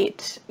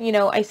Knight, you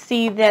know, I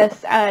see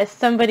this as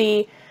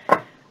somebody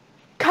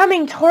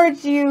coming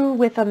towards you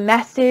with a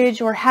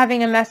message, or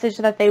having a message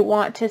that they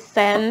want to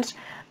send.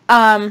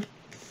 And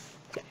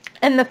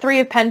the Three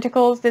of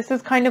Pentacles, this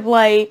is kind of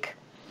like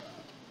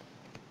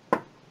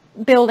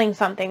building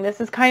something.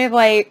 This is kind of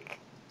like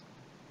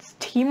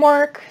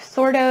teamwork,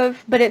 sort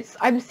of, but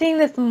I'm seeing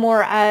this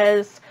more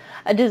as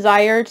a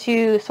desire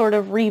to sort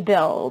of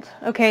rebuild.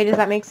 Okay, does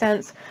that make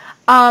sense?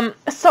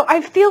 So I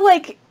feel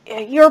like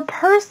your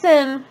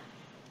person,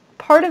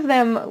 part of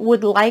them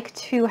would like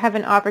to have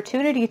an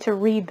opportunity to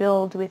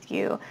rebuild with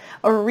you,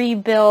 or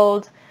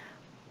rebuild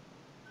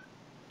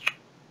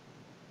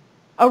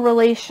a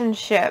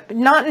relationship.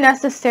 Not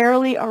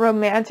necessarily a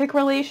romantic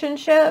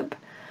relationship,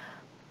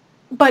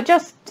 but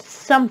just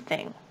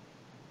something.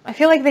 I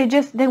feel like they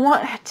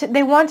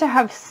want to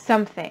have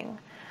something.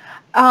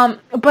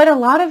 But a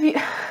lot of you,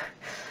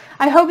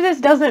 I hope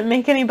this doesn't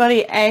make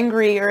anybody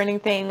angry or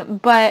anything,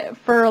 but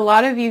for a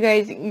lot of you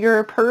guys,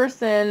 your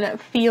person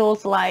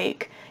feels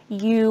like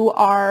you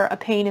are a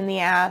pain in the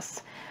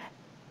ass.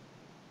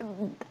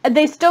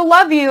 They still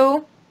love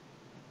you,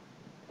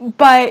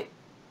 but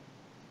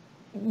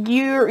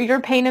you're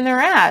a pain in their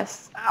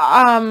ass.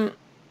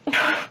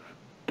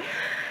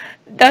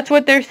 That's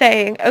what they're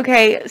saying.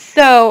 Okay,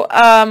 so,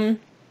 and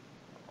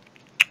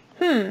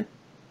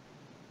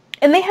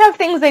they have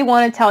things they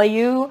want to tell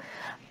you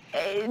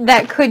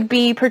that could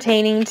be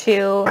pertaining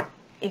to,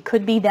 it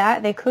could be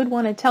that they could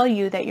want to tell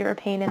you that you're a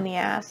pain in the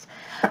ass.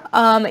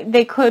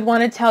 They could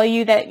want to tell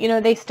you that, you know,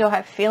 they still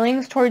have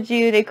feelings towards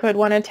you. They could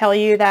want to tell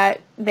you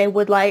that they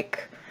would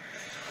like,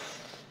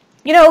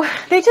 you know,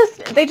 they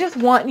just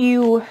want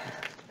you.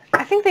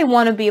 I think they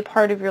want to be a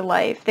part of your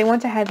life. They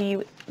want to have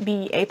you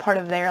be a part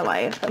of their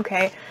life.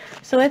 Okay,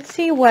 so let's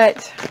see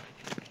what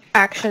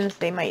actions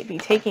they might be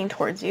taking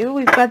towards you.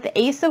 We've got the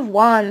Ace of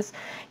Wands.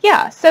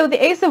 Yeah, so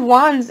the Ace of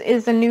Wands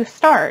is a new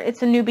start.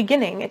 It's a new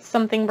beginning. It's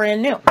something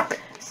brand new.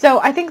 So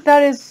I think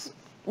that is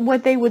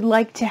what they would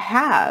like to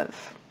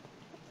have,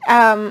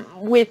 you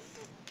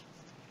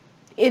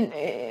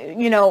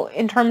know,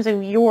 in terms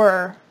of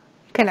your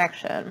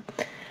connection.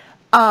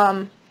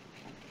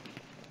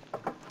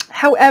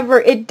 However,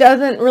 it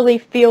doesn't really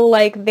feel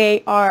like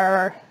they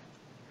are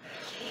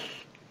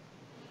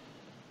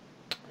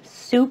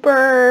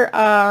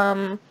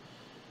super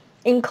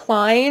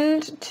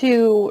inclined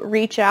to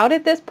reach out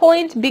at this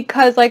point,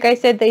 because like I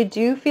said, they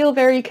do feel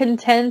very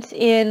content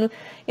in,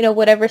 you know,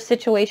 whatever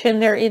situation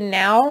they're in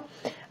now.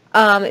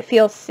 It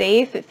feels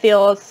safe, it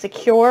feels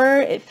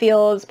secure, it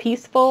feels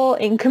peaceful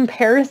in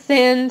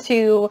comparison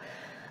to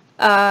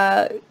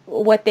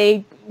what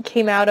they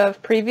came out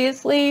of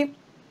previously.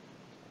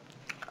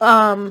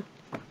 Let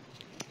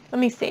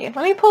me see.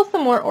 Let me pull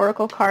some more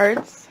oracle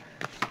cards.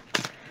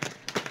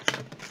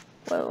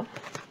 Whoa.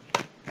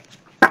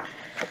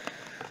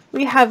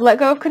 We have let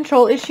go of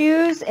control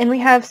issues, and we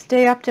have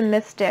stay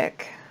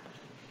optimistic.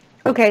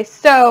 Okay,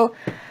 so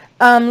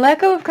let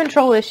go of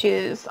control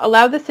issues.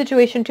 Allow the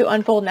situation to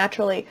unfold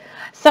naturally.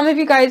 Some of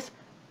you guys,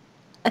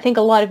 I think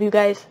a lot of you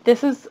guys,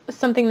 this is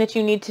something that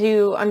you need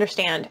to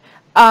understand.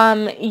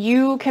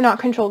 You cannot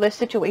control this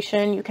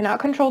situation. You cannot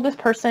control this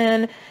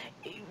person.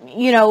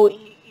 You know,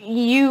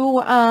 you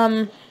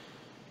have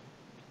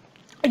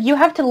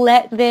to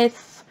let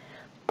this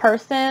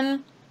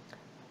person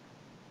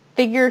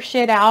figure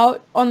shit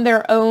out on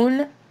their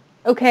own,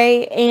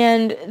 okay?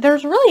 And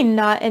there's really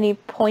not any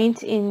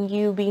point in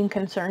you being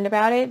concerned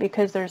about it,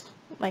 because there's,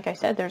 like I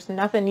said, there's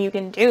nothing you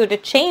can do to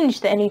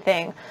change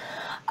anything.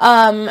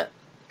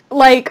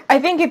 Like, I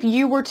think if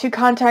you were to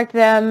contact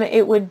them,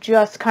 it would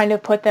just kind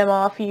of put them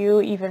off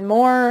you even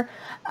more.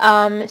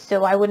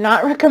 So I would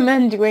not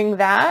recommend doing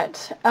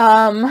that.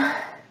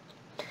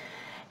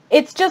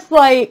 It's just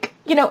like,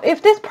 you know,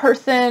 if this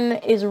person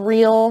is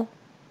real,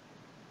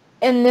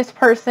 and this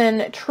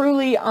person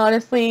truly,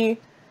 honestly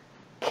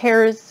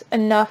cares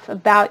enough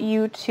about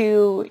you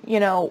to, you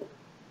know,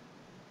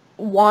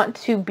 want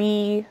to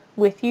be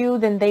with you,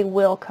 then they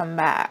will come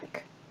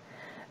back.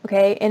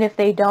 Okay? And if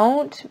they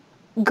don't,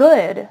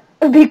 good.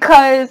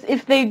 Because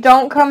if they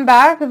don't come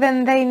back,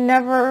 then they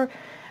never,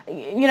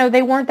 you know,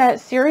 they weren't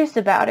that serious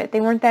about it. They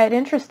weren't that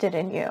interested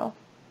in you.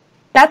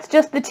 That's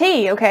just the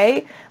tea,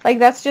 okay? Like,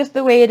 that's just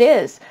the way it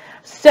is.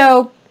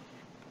 So,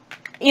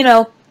 you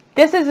know,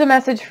 this is a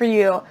message for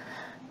you.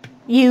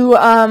 You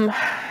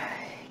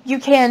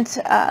can't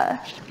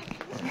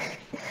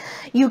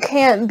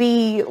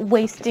be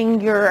wasting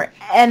your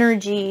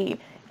energy,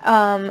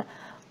 on,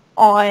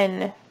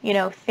 you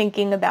know,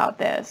 thinking about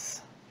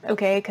this,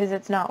 okay? Because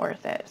it's not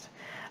worth it.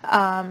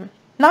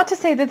 Not to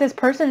say that this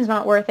person's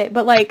not worth it,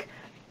 but, like,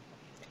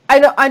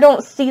 I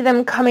don't see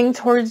them coming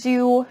towards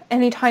you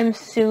anytime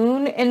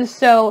soon, and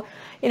so,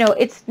 you know,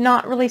 it's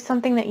not really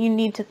something that you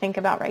need to think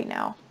about right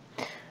now.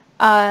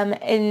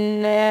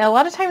 And a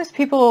lot of times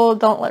people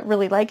don't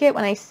really like it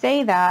when I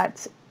say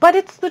that, but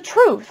it's the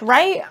truth,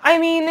 right? I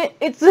mean,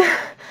 it's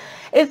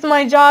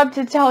my job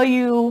to tell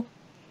you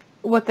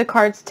what the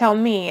cards tell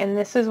me, and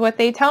this is what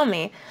they tell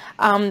me.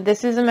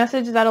 This is a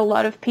message that a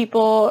lot of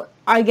people,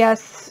 I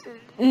guess,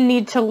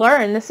 need to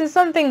learn. This is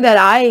something that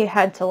I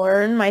had to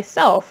learn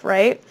myself,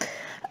 right?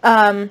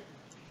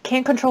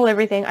 Can't control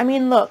everything. I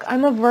mean, look,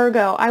 I'm a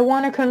Virgo. I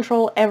want to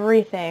control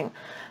everything,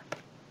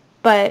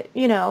 but,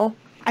 you know,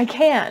 I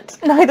can't.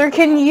 Neither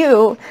can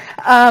you.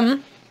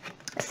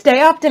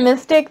 Stay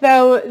optimistic,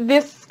 though.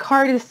 This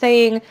card is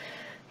saying,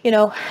 you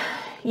know,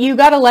 you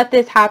got to let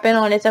this happen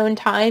on its own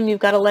time.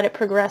 You've got to let it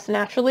progress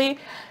naturally.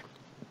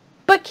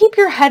 But keep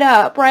your head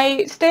up,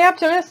 right? Stay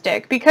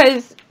optimistic,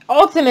 because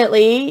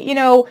ultimately, you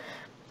know,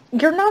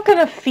 you're not going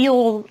to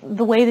feel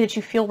the way that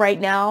you feel right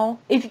now.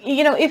 If,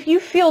 you know, if you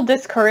feel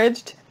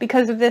discouraged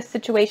because of this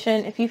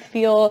situation, if you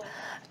feel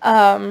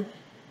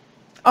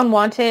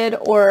unwanted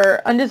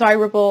or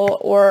undesirable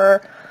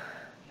or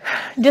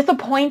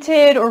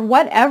disappointed or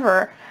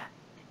whatever,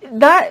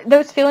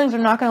 those feelings are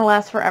not going to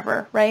last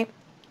forever, right?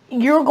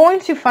 You're going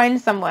to find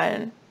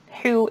someone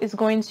who is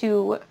going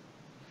to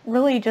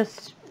really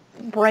just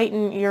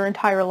brighten your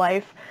entire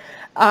life.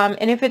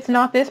 And if it's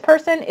not this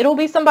person, it'll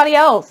be somebody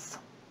else.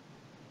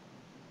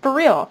 For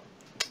real.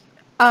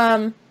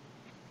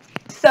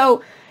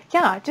 So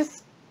yeah,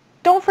 just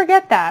don't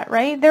forget that,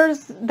 right?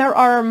 There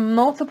are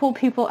multiple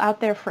people out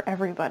there for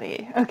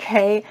everybody,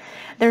 okay?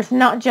 There's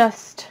not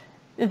just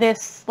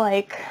this,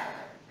 like,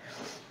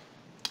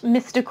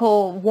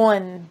 mystical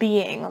one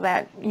being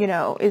that, you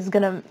know, is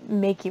gonna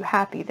make you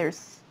happy.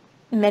 There's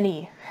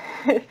many,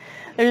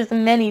 there's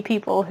many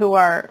people who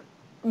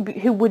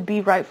would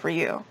be right for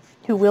you,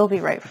 who will be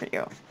right for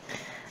you,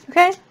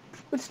 okay?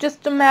 It's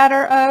just a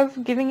matter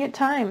of giving it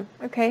time,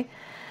 okay?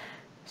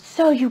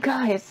 So, you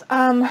guys,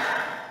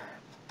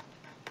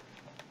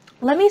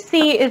 let me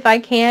see if I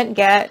can't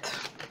get,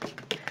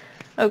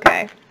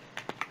 okay,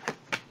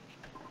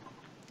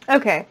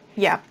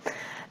 yeah.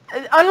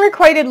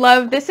 Unrequited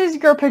love, this is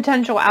your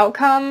potential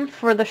outcome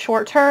for the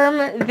short term.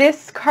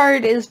 This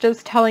card is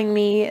just telling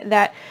me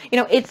that, you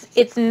know,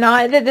 it's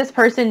not that this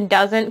person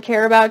doesn't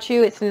care about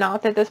you. It's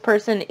not that this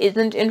person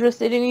isn't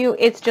interested in you.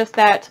 It's just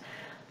that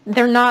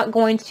they're not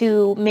going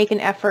to make an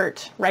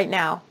effort right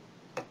now.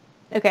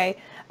 Okay?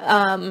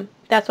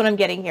 That's what I'm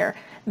getting here.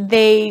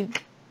 They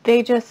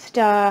just,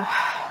 yeah,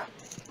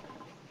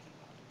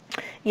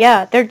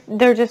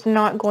 they're just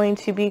not going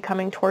to be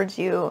coming towards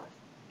you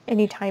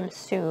anytime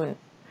soon.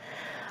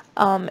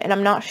 And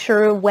I'm not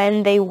sure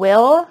when they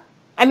will.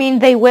 I mean,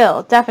 they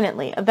will,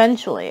 definitely,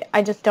 eventually.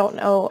 I just don't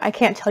know. I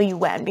can't tell you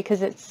when,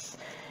 because it's,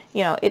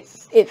 you know,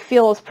 it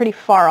feels pretty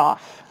far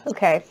off.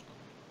 Okay?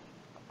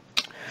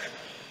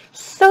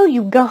 So,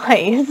 you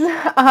guys,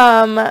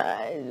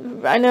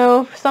 I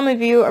know some of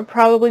you are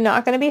probably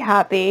not going to be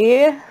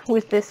happy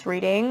with this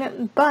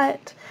reading,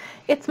 but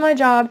it's my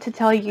job to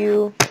tell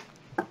you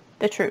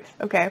the truth,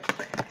 okay?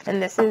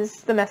 And this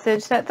is the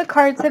message that the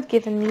cards have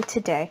given me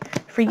today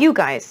for you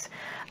guys.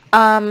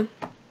 And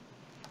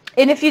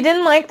if you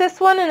didn't like this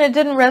one and it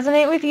didn't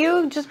resonate with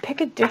you, just pick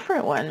a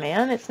different one,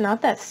 man. It's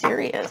not that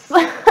serious.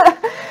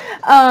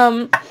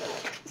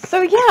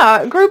 So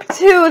yeah, group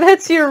 2,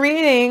 that's your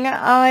reading.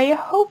 I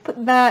hope it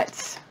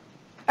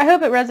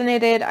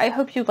resonated. I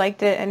hope you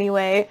liked it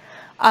anyway.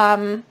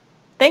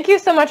 thank you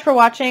so much for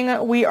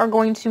watching. We are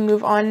going to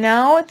move on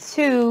now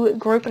to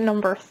group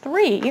number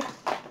 3.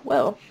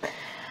 Whoa.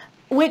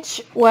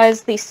 Which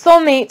was the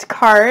soulmate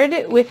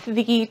card with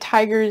the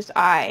tiger's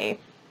eye.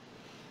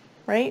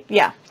 Right?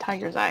 Yeah,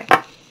 tiger's eye.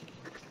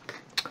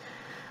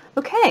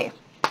 Okay.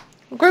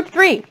 Group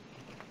 3.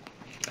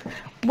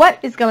 What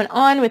is going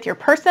on with your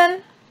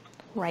person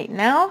right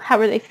now? How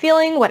are they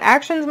feeling? What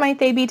actions might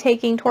they be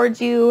taking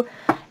towards you?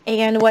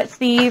 And what's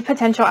the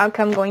potential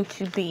outcome going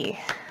to be?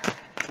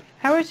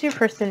 How is your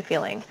person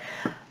feeling?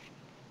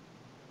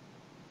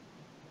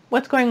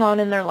 What's going on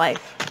in their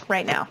life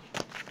right now?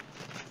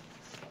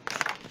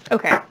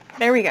 Okay,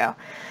 there we go.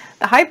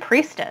 The High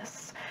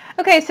Priestess.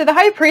 Okay, so the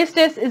High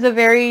Priestess is a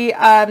very,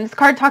 this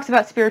card talks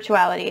about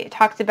spirituality. It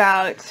talks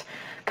about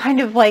kind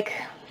of like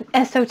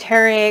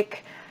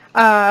esoteric,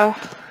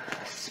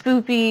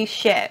 spoopy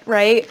shit,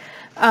 right?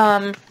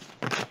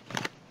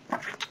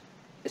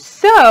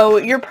 So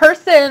your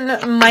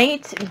person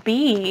might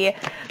be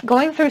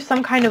going through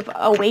some kind of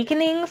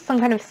awakening, some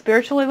kind of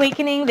spiritual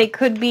awakening. They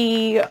could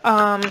be,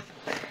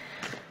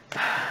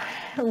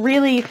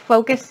 really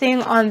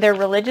focusing on their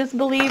religious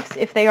beliefs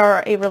if they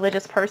are a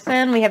religious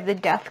person. We have the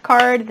Death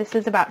card. This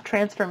is about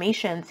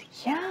transformations.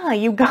 Yeah,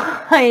 you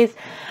guys,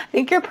 I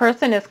think your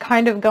person is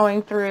kind of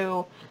going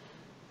through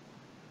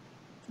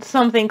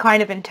something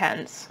kind of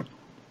intense.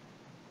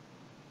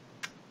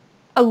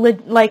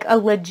 Like a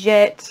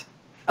legit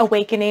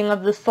awakening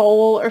of the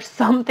soul or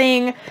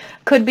something.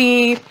 Could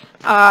be,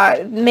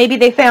 maybe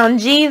they found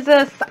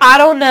Jesus. I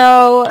don't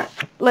know.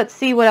 Let's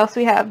see what else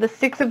we have. The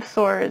Six of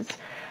Swords.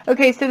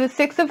 Okay, so the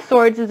Six of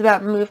Swords is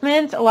about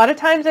movement. A lot of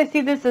times I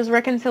see this as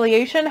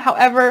reconciliation.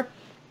 However,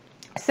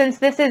 since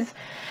this is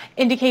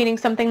indicating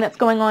something that's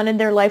going on in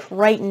their life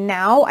right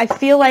now, I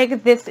feel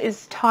like this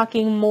is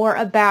talking more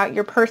about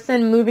your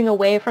person moving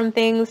away from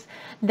things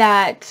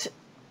that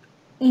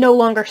no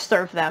longer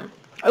serve them.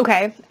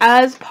 Okay,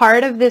 as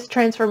part of this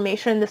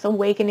transformation, this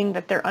awakening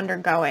that they're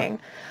undergoing.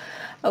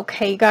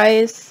 Okay,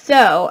 guys,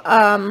 so,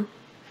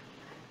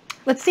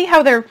 let's see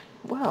how they're,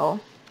 whoa.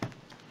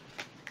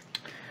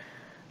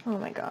 Oh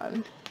my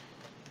god.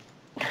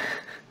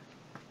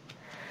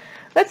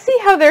 Let's see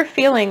how they're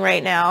feeling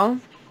right now.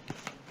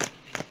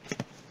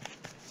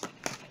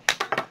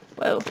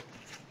 Whoa.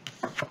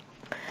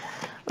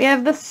 We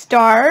have the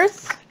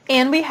Stars,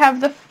 and we have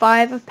the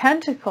Five of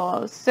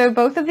Pentacles. So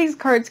both of these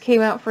cards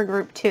came out for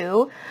group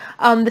 2.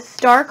 The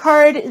Star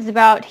card is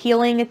about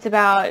healing. It's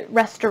about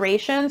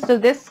restoration. So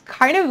this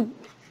kind of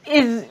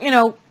is, you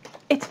know,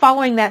 it's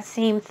following that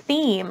same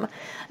theme.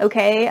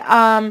 Okay.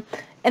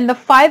 And the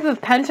Five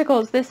of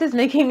Pentacles, this is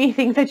making me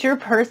think that your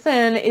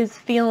person is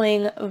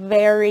feeling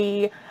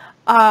very,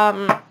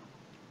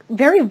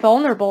 very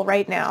vulnerable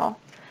right now.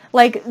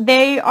 Like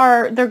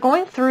they're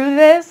going through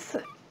this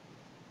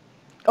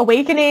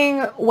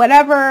awakening,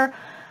 whatever,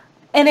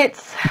 and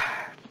it's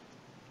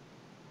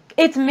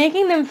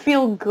making them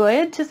feel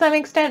good to some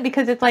extent,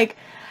 because it's like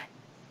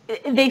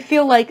they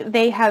feel like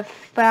they have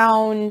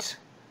found,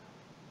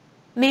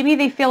 maybe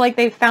they feel like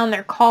they've found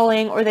their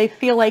calling, or they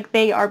feel like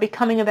they are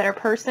becoming a better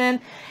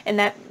person, and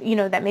that, you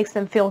know, that makes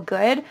them feel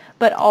good.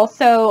 But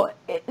also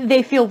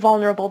they feel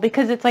vulnerable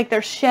because it's like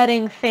they're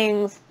shedding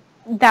things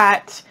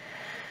that,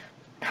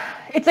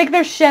 it's like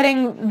they're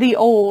shedding the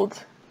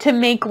old to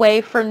make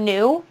way for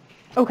new.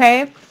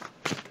 Okay?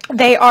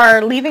 They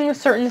are leaving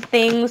certain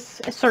things,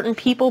 certain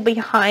people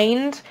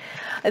behind.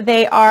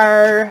 They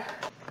are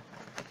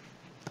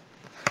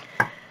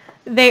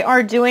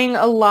doing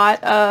a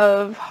lot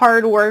of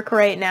hard work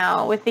right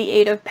now with the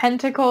Eight of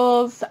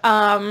Pentacles.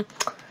 They're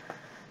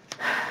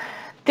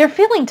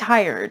feeling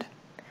tired,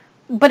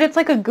 but it's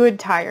like a good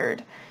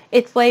tired.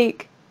 It's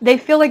like they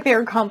feel like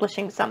they're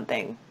accomplishing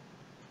something,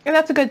 and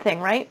that's a good thing,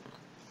 right?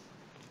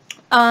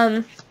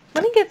 Let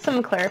me get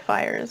some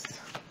clarifiers.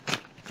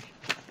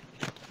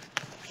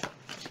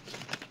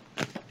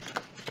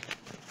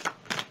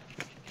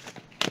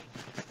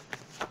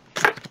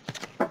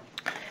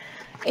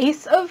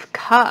 Ace of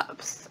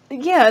Cups.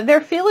 Yeah,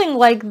 they're feeling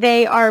like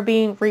they are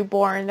being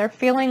reborn. They're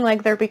feeling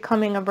like they're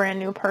becoming a brand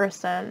new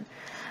person.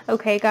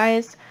 Okay,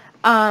 guys.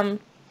 So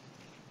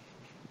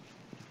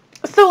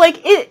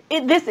like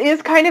this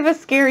is kind of a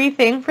scary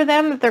thing for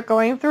them that they're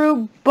going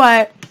through,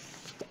 but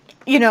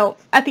you know,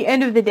 at the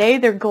end of the day,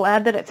 they're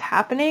glad that it's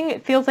happening.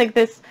 It feels like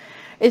this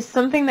is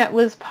something that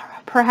was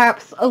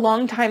perhaps a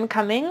long time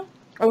coming.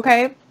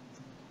 Okay.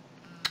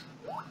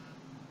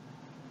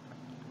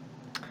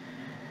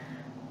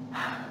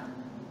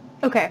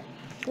 Okay,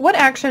 what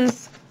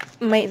actions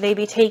might they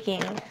be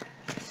taking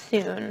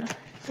soon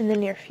in the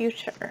near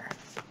future?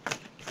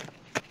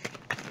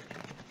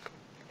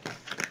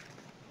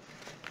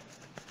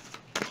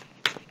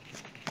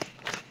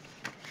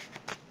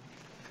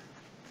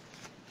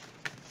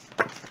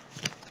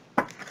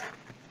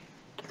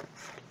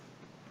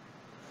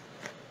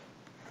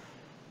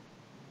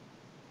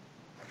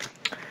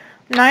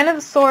 Nine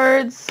of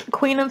Swords,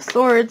 Queen of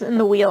Swords, and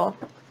the Wheel.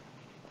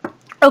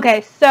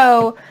 Okay,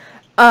 so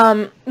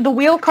The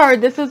Wheel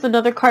card, this is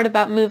another card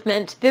about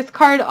movement. This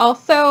card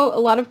also a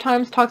lot of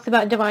times talks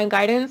about divine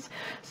guidance.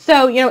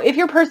 So, you know, if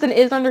your person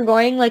is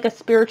undergoing like a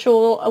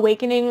spiritual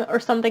awakening or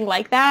something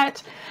like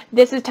that,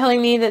 this is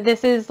telling me that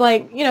this is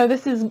like, you know,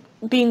 this is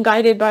being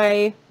guided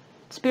by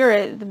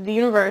spirit, the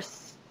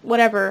universe,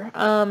 whatever.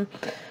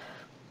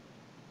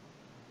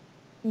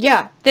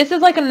 Yeah, this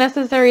is like a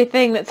necessary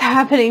thing that's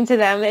happening to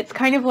them. It's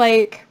kind of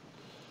like,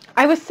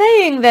 I was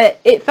saying that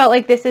it felt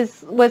like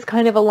this was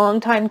kind of a long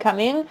time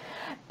coming.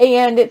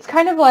 And it's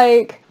kind of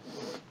like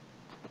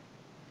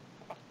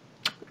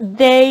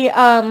they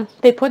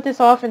put this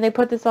off and they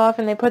put this off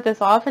and they put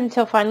this off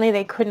until finally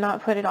they could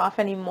not put it off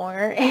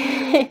anymore.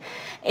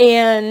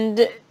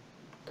 And,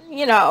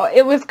 you know,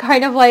 it was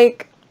kind of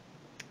like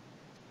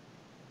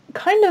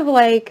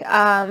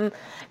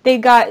they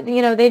got,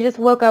 you know, they just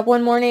woke up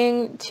one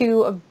morning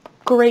to a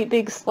great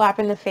big slap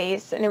in the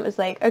face, and it was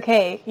like,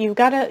 okay, you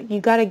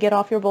gotta get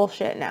off your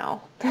bullshit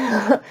now.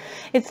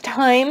 It's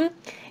time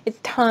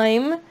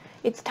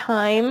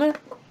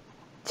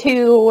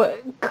to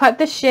cut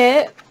the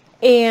shit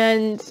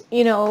and,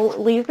 you know,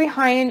 leave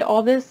behind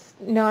all this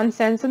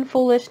nonsense and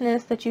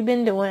foolishness that you've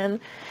been doing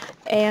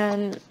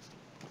and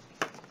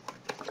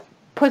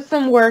put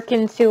some work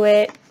into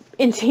it,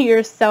 into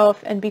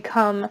yourself, and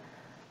become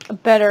a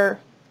better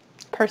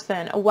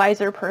person, a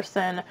wiser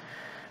person.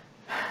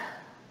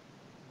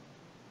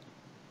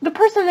 The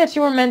person that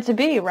you were meant to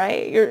be,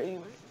 right? You're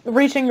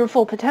reaching your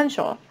full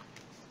potential.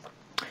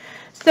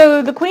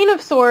 So the Queen of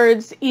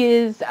Swords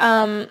is,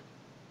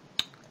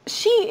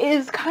 she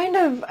is kind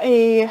of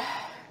a,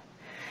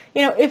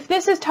 you know, if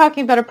this is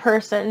talking about a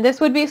person, this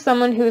would be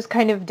someone who is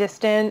kind of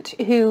distant,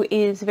 who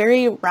is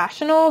very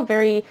rational,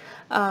 very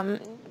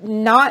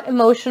not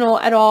emotional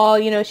at all.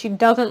 You know, she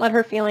doesn't let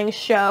her feelings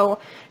show.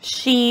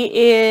 She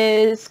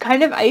is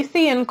kind of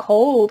icy and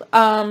cold.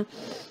 And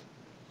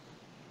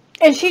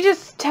she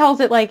just tells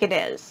it like it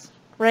is,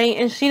 right?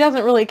 And she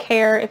doesn't really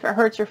care if it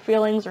hurts your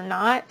feelings or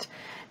not,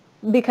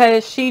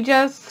 because she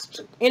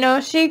just, you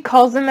know, she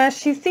calls them as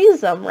she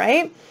sees them,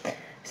 right?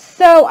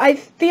 So I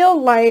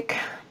feel like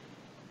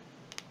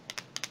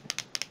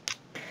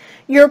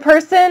your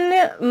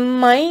person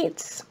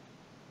might,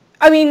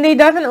 I mean, they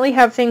definitely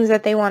have things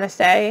that they want to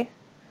say.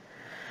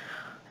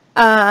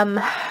 I'm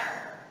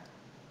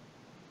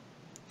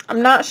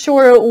not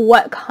sure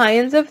what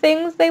kinds of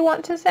things they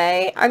want to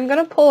say. I'm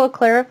going to pull a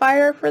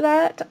clarifier for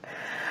that.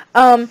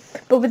 But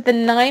with the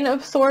Nine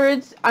of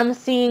Swords, I'm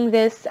seeing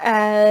this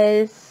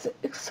as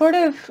sort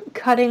of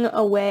cutting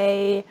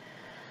away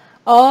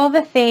all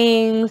the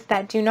things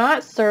that do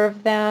not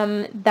serve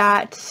them,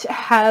 that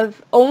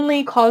have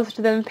only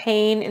caused them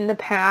pain in the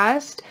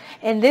past.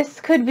 And this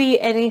could be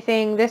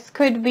anything. This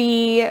could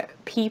be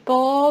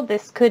people.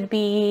 This could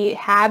be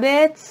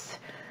habits,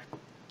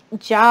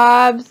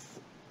 jobs,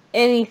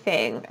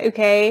 anything,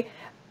 okay?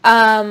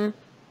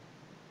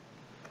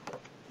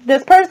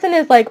 This person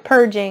is like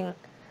purging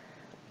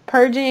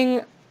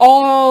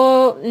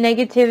all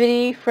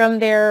negativity from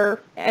their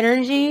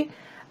energy,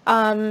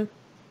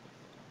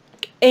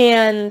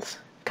 and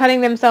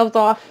cutting themselves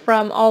off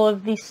from all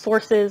of the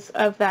sources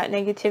of that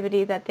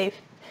negativity that they've,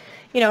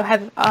 you know,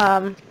 have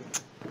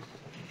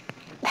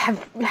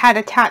had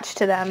attached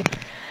to them.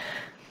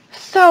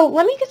 So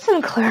let me get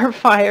some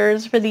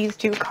clarifiers for these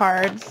two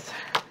cards.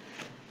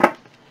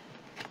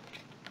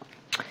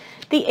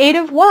 The Eight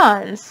of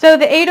Wands. So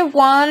the Eight of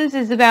Wands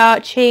is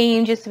about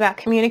change. It's about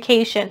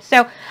communication.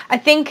 So I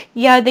think,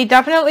 yeah, they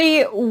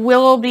definitely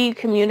will be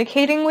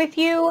communicating with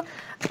you.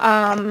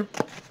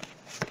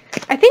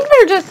 I think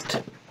they're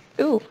just,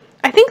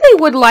 I think they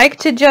would like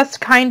to just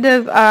kind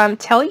of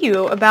tell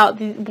you about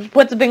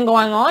what's been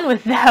going on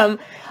with them.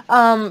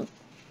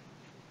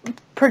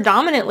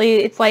 Predominantly,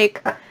 it's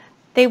like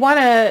they want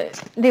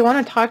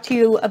to talk to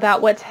you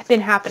about what's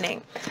been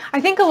happening.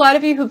 I think a lot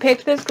of you who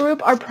picked this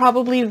group are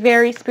probably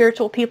very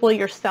spiritual people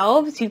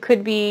yourselves. You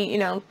could be, you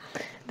know,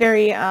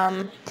 very,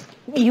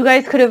 you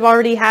guys could have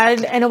already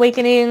had an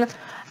awakening.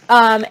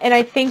 And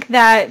I think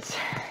that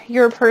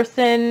your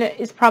person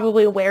is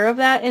probably aware of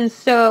that. And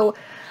so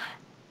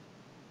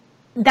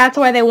that's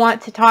why they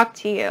want to talk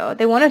to you.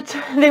 They want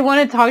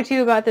to talk to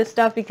you about this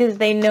stuff because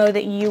they know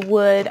that you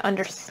would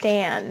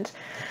understand.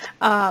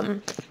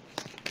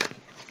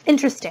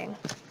 Interesting.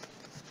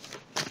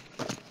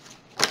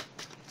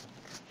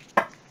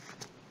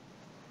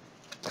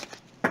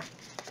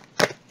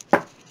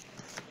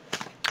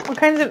 What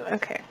kinds of,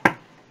 okay.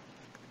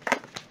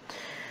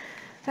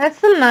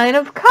 That's the Nine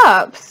of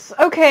Cups.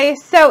 Okay,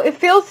 so it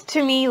feels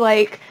to me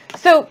like,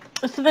 so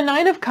the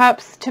Nine of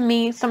Cups to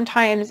me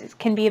sometimes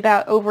can be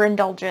about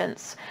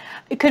overindulgence.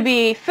 It could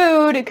be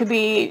food, it could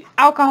be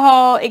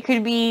alcohol, it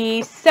could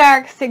be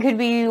sex, it could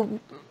be, you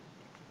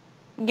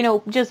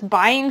know, just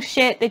buying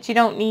shit that you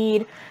don't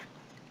need,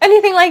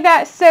 anything like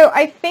that. So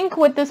I think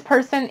what this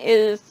person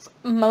is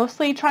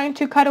mostly trying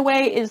to cut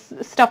away is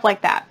stuff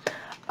like that.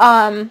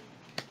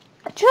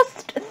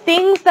 Just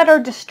things that are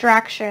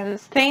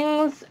distractions,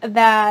 things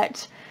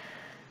that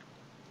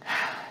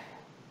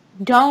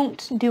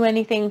don't do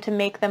anything to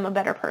make them a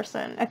better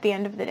person at the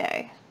end of the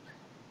day.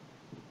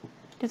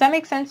 Does that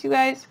make sense, you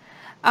guys?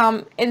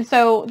 And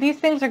so these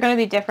things are going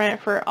to be different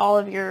for all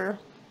of your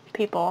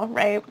people,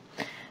 right?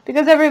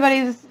 Because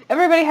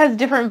everybody has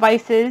different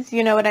vices,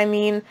 you know what I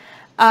mean?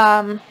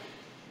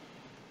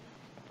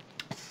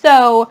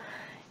 So,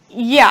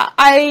 yeah,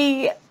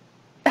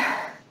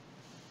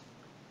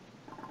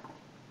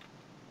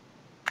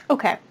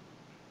 okay.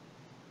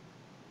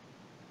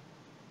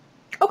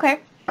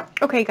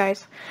 Okay,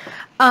 guys.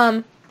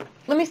 Let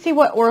me see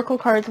what oracle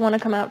cards want to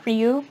come out for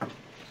you.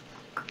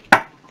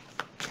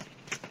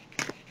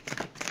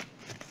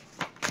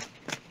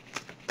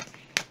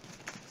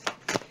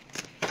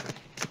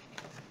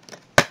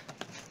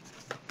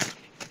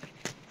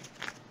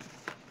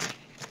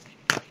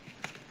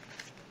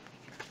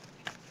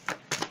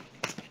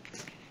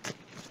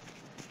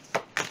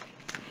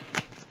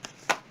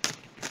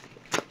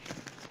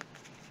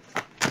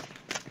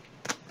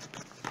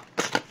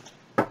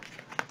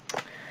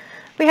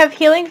 We have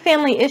healing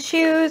family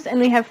issues, and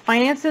we have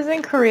finances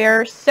and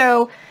career.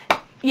 So,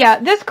 yeah,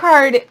 this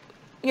card,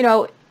 you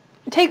know,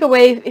 take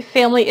away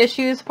family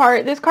issues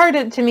part. This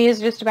card to me is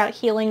just about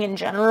healing in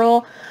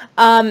general.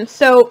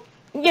 So,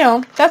 you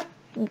know, that's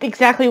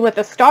exactly what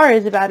the star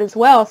is about as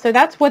well. So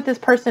that's what this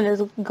person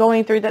is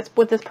going through. That's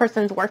what this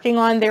person's working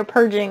on. They're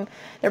purging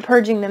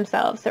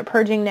themselves. They're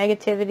purging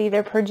negativity.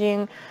 They're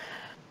purging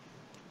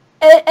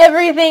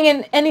everything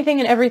and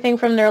anything and everything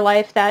from their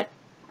life that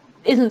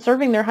isn't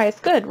serving their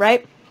highest good,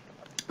 right?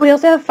 We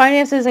also have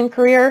finances and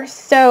career.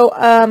 So,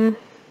 I'm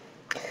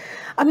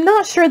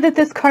not sure that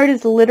this card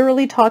is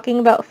literally talking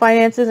about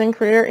finances and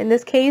career in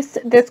this case.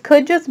 This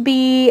could just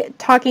be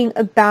talking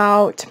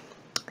about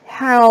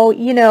how,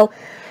 you know,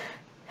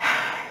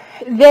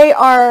 they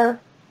are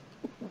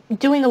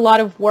doing a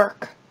lot of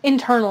work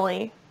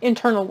internally,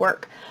 internal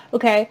work,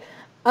 okay?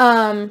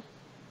 And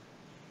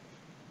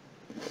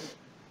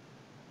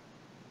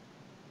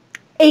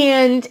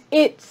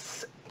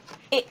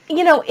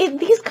you know,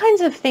 these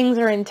kinds of things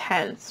are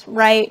intense,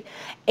 right?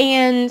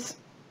 And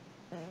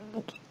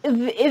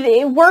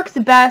it works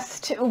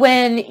best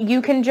when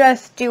you can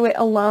just do it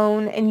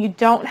alone and you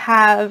don't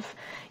have,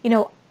 you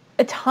know,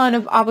 a ton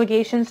of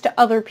obligations to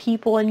other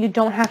people, and you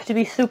don't have to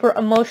be super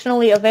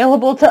emotionally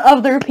available to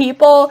other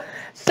people.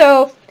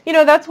 So, you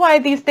know, that's why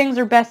these things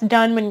are best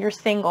done when you're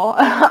single.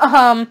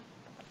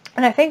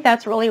 And I think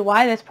that's really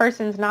why this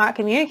person's not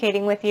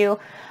communicating with you.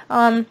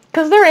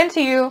 Because they're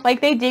into you,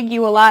 like they dig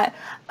you a lot.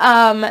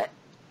 I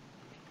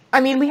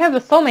mean, we have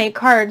the soulmate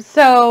card,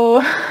 so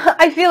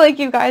I feel like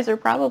you guys are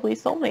probably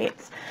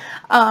soulmates.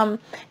 And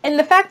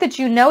the fact that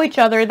you know each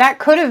other, that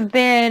could have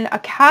been a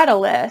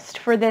catalyst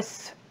for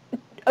this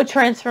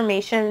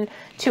transformation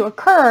to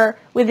occur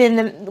within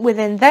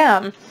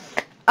them.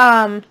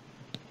 But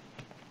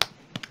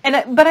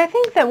I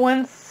think that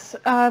once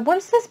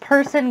this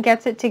person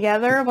gets it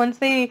together, once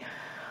they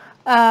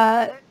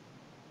come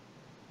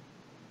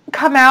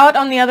out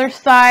on the other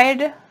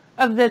side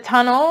of the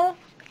tunnel,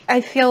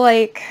 I feel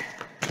like,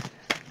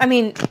 I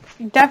mean,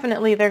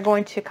 definitely they're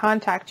going to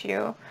contact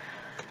you.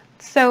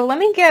 So let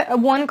me get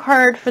one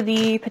card for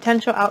the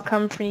potential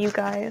outcome for you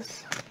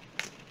guys.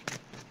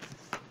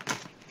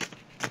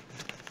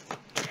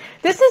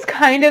 This is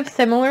kind of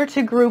similar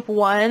to group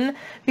 1,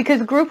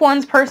 because group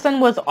 1's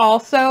person was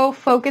also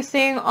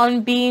focusing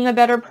on being a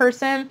better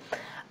person,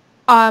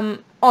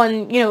 on,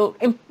 you know,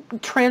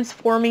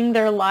 transforming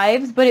their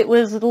lives, but it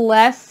was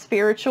less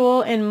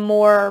spiritual and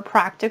more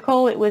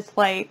practical. It was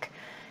like,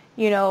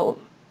 you know,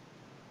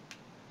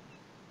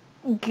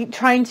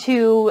 trying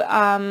to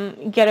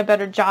get a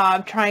better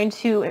job, trying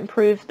to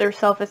improve their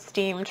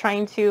self-esteem,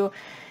 trying to,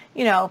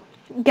 you know,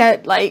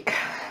 get like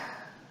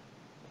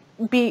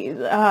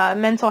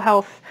mental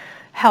health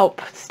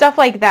help, stuff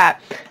like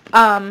that.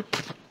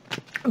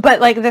 But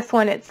like this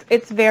one,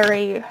 it's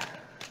very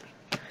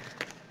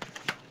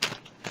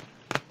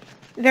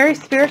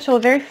spiritual,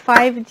 very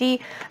 5D.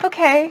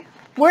 Okay,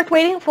 worth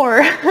waiting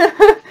for.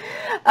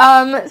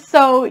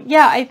 So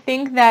yeah, I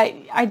think that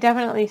I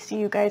definitely see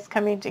you guys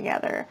coming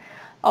together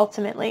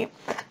ultimately.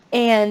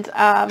 And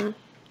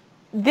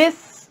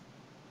this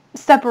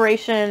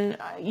separation,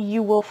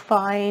 you will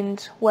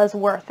find, was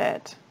worth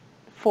it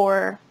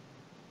for,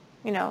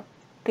 you know,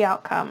 the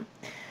outcome.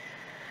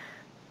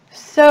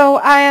 So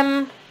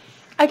I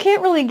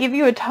can't really give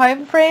you a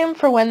time frame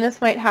for when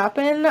this might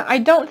happen. I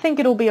don't think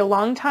it'll be a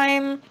long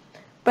time,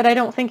 but I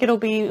don't think it'll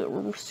be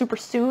super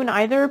soon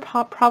either,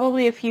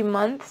 probably a few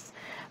months.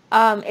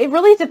 It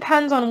really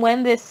depends on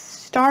when this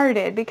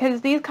started,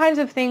 because these kinds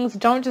of things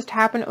don't just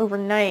happen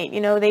overnight.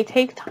 You know, they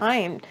take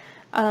time.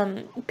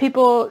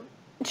 People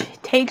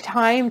take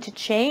time to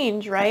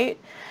change, right?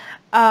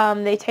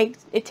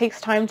 It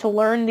takes time to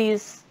learn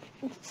these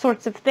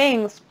sorts of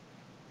things.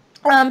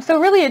 So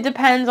really it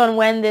depends on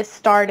when this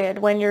started,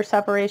 when your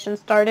separation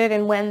started,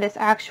 and when this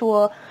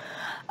actual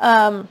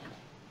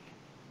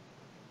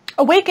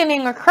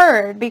awakening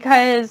occurred.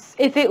 Because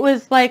if it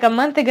was like a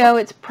month ago,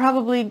 it's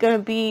probably going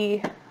to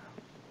be,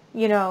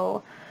 you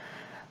know,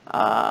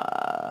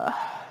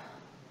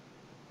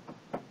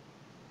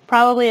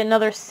 probably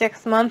another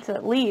 6 months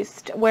at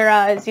least.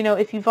 Whereas, you know,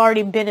 if you've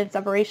already been in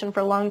separation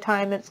for a long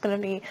time, it's going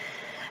to be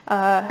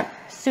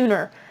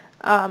sooner.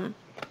 But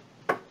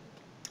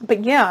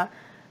yeah,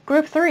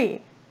 group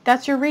 3,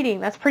 that's your reading.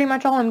 That's pretty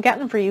much all I'm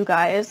getting for you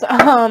guys.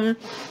 I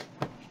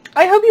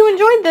hope you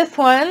enjoyed this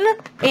one,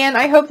 and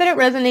I hope that it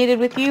resonated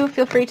with you.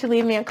 Feel free to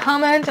leave me a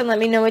comment and let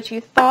me know what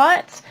you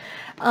thought.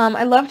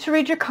 I love to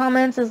read your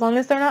comments as long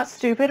as they're not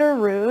stupid or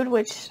rude,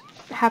 which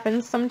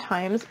happens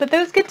sometimes, but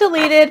those get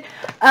deleted.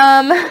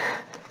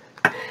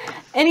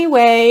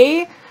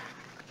 Anyway,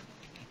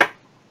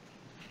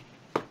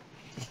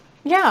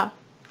 yeah.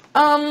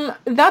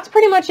 That's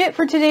pretty much it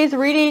for today's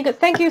reading.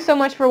 Thank you so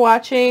much for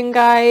watching,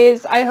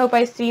 guys. I hope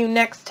I see you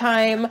next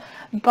time.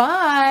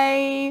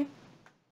 Bye!